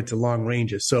targets at long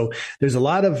ranges. So there's a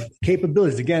lot of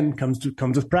capabilities. Again, comes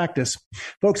with practice.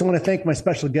 Folks, I want to thank my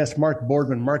special guest, Mark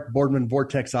Boardman,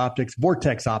 Vortex Optics,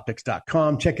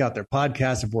 vortexoptics.com. Check out their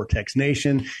podcast, Vortex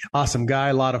Nation. Awesome guy,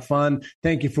 a lot of fun.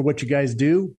 Thank you for what you guys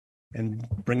do and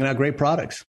bringing out great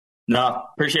products. No,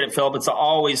 appreciate it, Philip. It's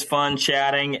always fun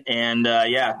chatting, and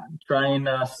try and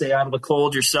stay out of the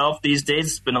cold yourself these days.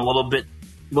 It's been a little bit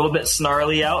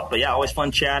snarly out, but always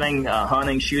fun chatting,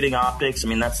 hunting, shooting, optics. I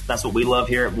mean, that's what we love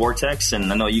here at Vortex,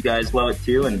 and I know you guys love it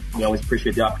too, and we always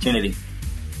appreciate the opportunity.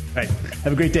 All right,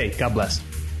 have a great day. God bless.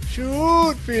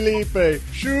 Shoot, Felipe,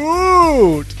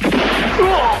 shoot!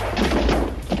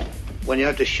 When you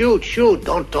have to shoot,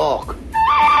 don't talk.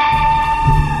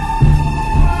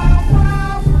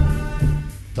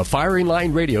 The Firing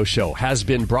Line Radio Show has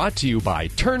been brought to you by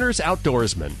Turner's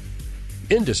Outdoorsman,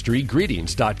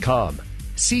 IndustryGreetings.com,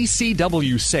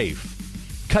 CCW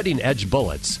Safe, Cutting Edge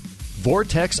Bullets,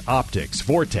 Vortex Optics,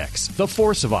 Vortex, the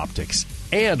force of optics,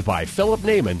 and by Philip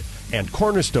Naiman and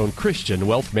Cornerstone Christian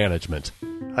Wealth Management.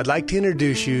 I'd like to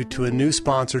introduce you to a new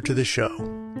sponsor to the show,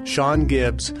 Sean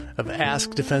Gibbs of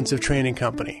Ask Defensive Training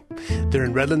Company. They're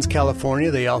in Redlands, California.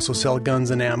 They also sell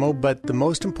guns and ammo, but the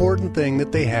most important thing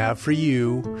that they have for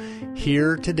you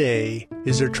here today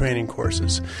is their training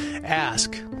courses.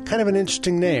 Ask, kind of an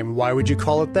interesting name. Why would you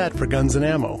call it that for guns and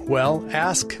ammo? Well,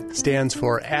 Ask stands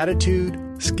for Attitude,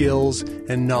 Skills,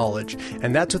 and Knowledge,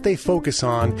 and that's what they focus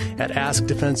on at Ask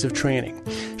Defensive Training.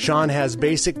 Sean has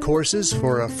basic courses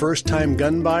for a first-time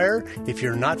gun buyer. If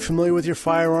you're not familiar with your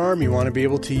firearm, you want to be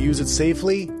able to use it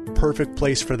safely, perfect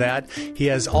place for that. He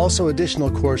has also additional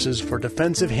courses for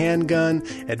defensive handgun,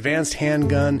 advanced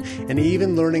handgun, and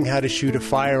even learning how to shoot a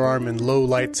firearm in low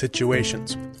light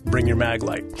situations. Bring your mag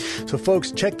light. So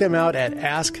folks, check them out at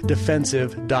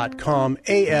askdefensive.com,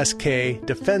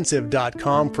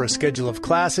 askdefensive.com for a schedule of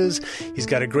classes. He's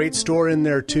got a great store in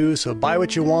there too, so buy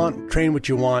what you want, train what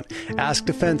you want,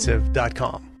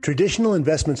 askdefensive.com. Traditional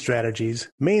investment strategies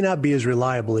may not be as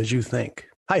reliable as you think.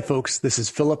 Hi folks, this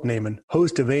is Philip Naiman,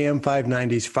 host of AM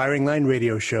 590's Firing Line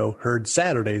radio show, heard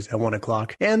Saturdays at 1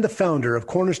 o'clock, and the founder of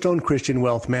Cornerstone Christian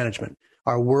Wealth Management.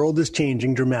 Our world is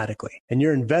changing dramatically, and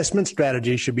your investment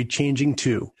strategy should be changing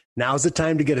too. Now's the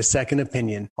time to get a second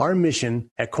opinion. Our mission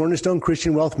at Cornerstone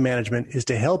Christian Wealth Management is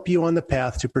to help you on the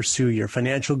path to pursue your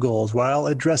financial goals while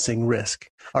addressing risk.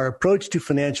 Our approach to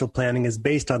financial planning is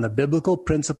based on the biblical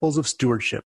principles of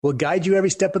stewardship. We'll guide you every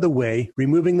step of the way,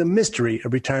 removing the mystery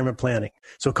of retirement planning.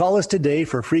 So call us today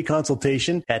for a free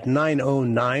consultation at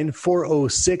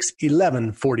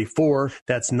 909-406-1144.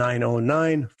 That's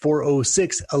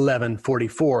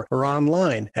 909-406-1144, or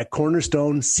online at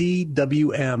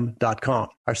cornerstonecwm.com.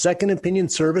 Our second opinion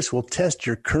service will test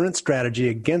your current strategy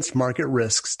against market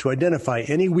risks to identify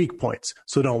any weak points,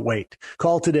 so don't wait.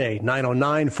 Call today,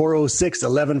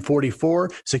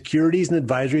 909-406-1144. Securities and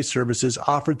advisory services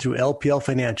offered through LPL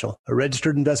Financial, a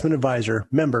registered investment advisor,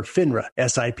 member FINRA,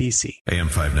 SIPC. AM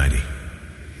 590,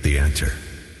 The Answer.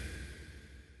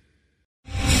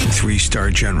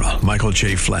 3-star General Michael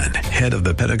J. Flynn, head of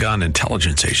the Pentagon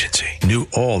Intelligence Agency, knew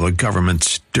all the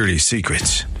government's dirty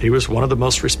secrets. He was one of the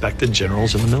most respected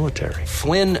generals in the military.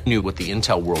 Flynn knew what the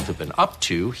intel world had been up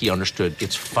to. He understood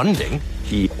its funding.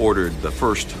 He ordered the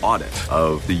first audit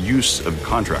of the use of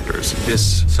contractors.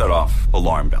 This set off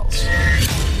alarm bells.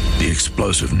 The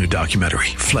explosive new documentary,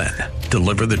 Flynn,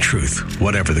 Deliver the Truth,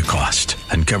 Whatever the Cost,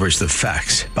 uncovers the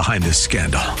facts behind this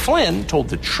scandal. Flynn told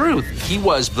the truth. He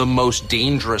was the most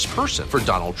dangerous person for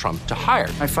Donald Trump to hire.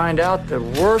 I find out the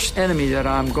worst enemy that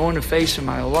I'm going to face in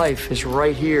my life is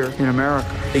right here in America.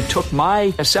 They took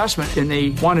my assessment and they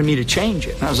wanted me to change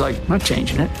it. And I was like, I'm not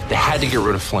changing it. They had to get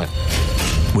rid of Flynn.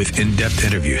 With in-depth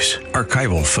interviews,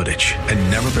 archival footage,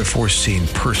 and never-before-seen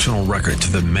personal records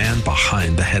of the man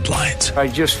behind the headlines. I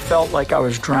just felt like I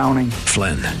was drowning.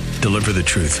 Flynn, Deliver the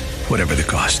Truth, Whatever the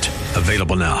Cost.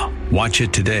 Available now. Watch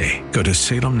it today. Go to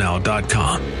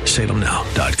salemnow.com.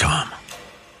 salemnow.com.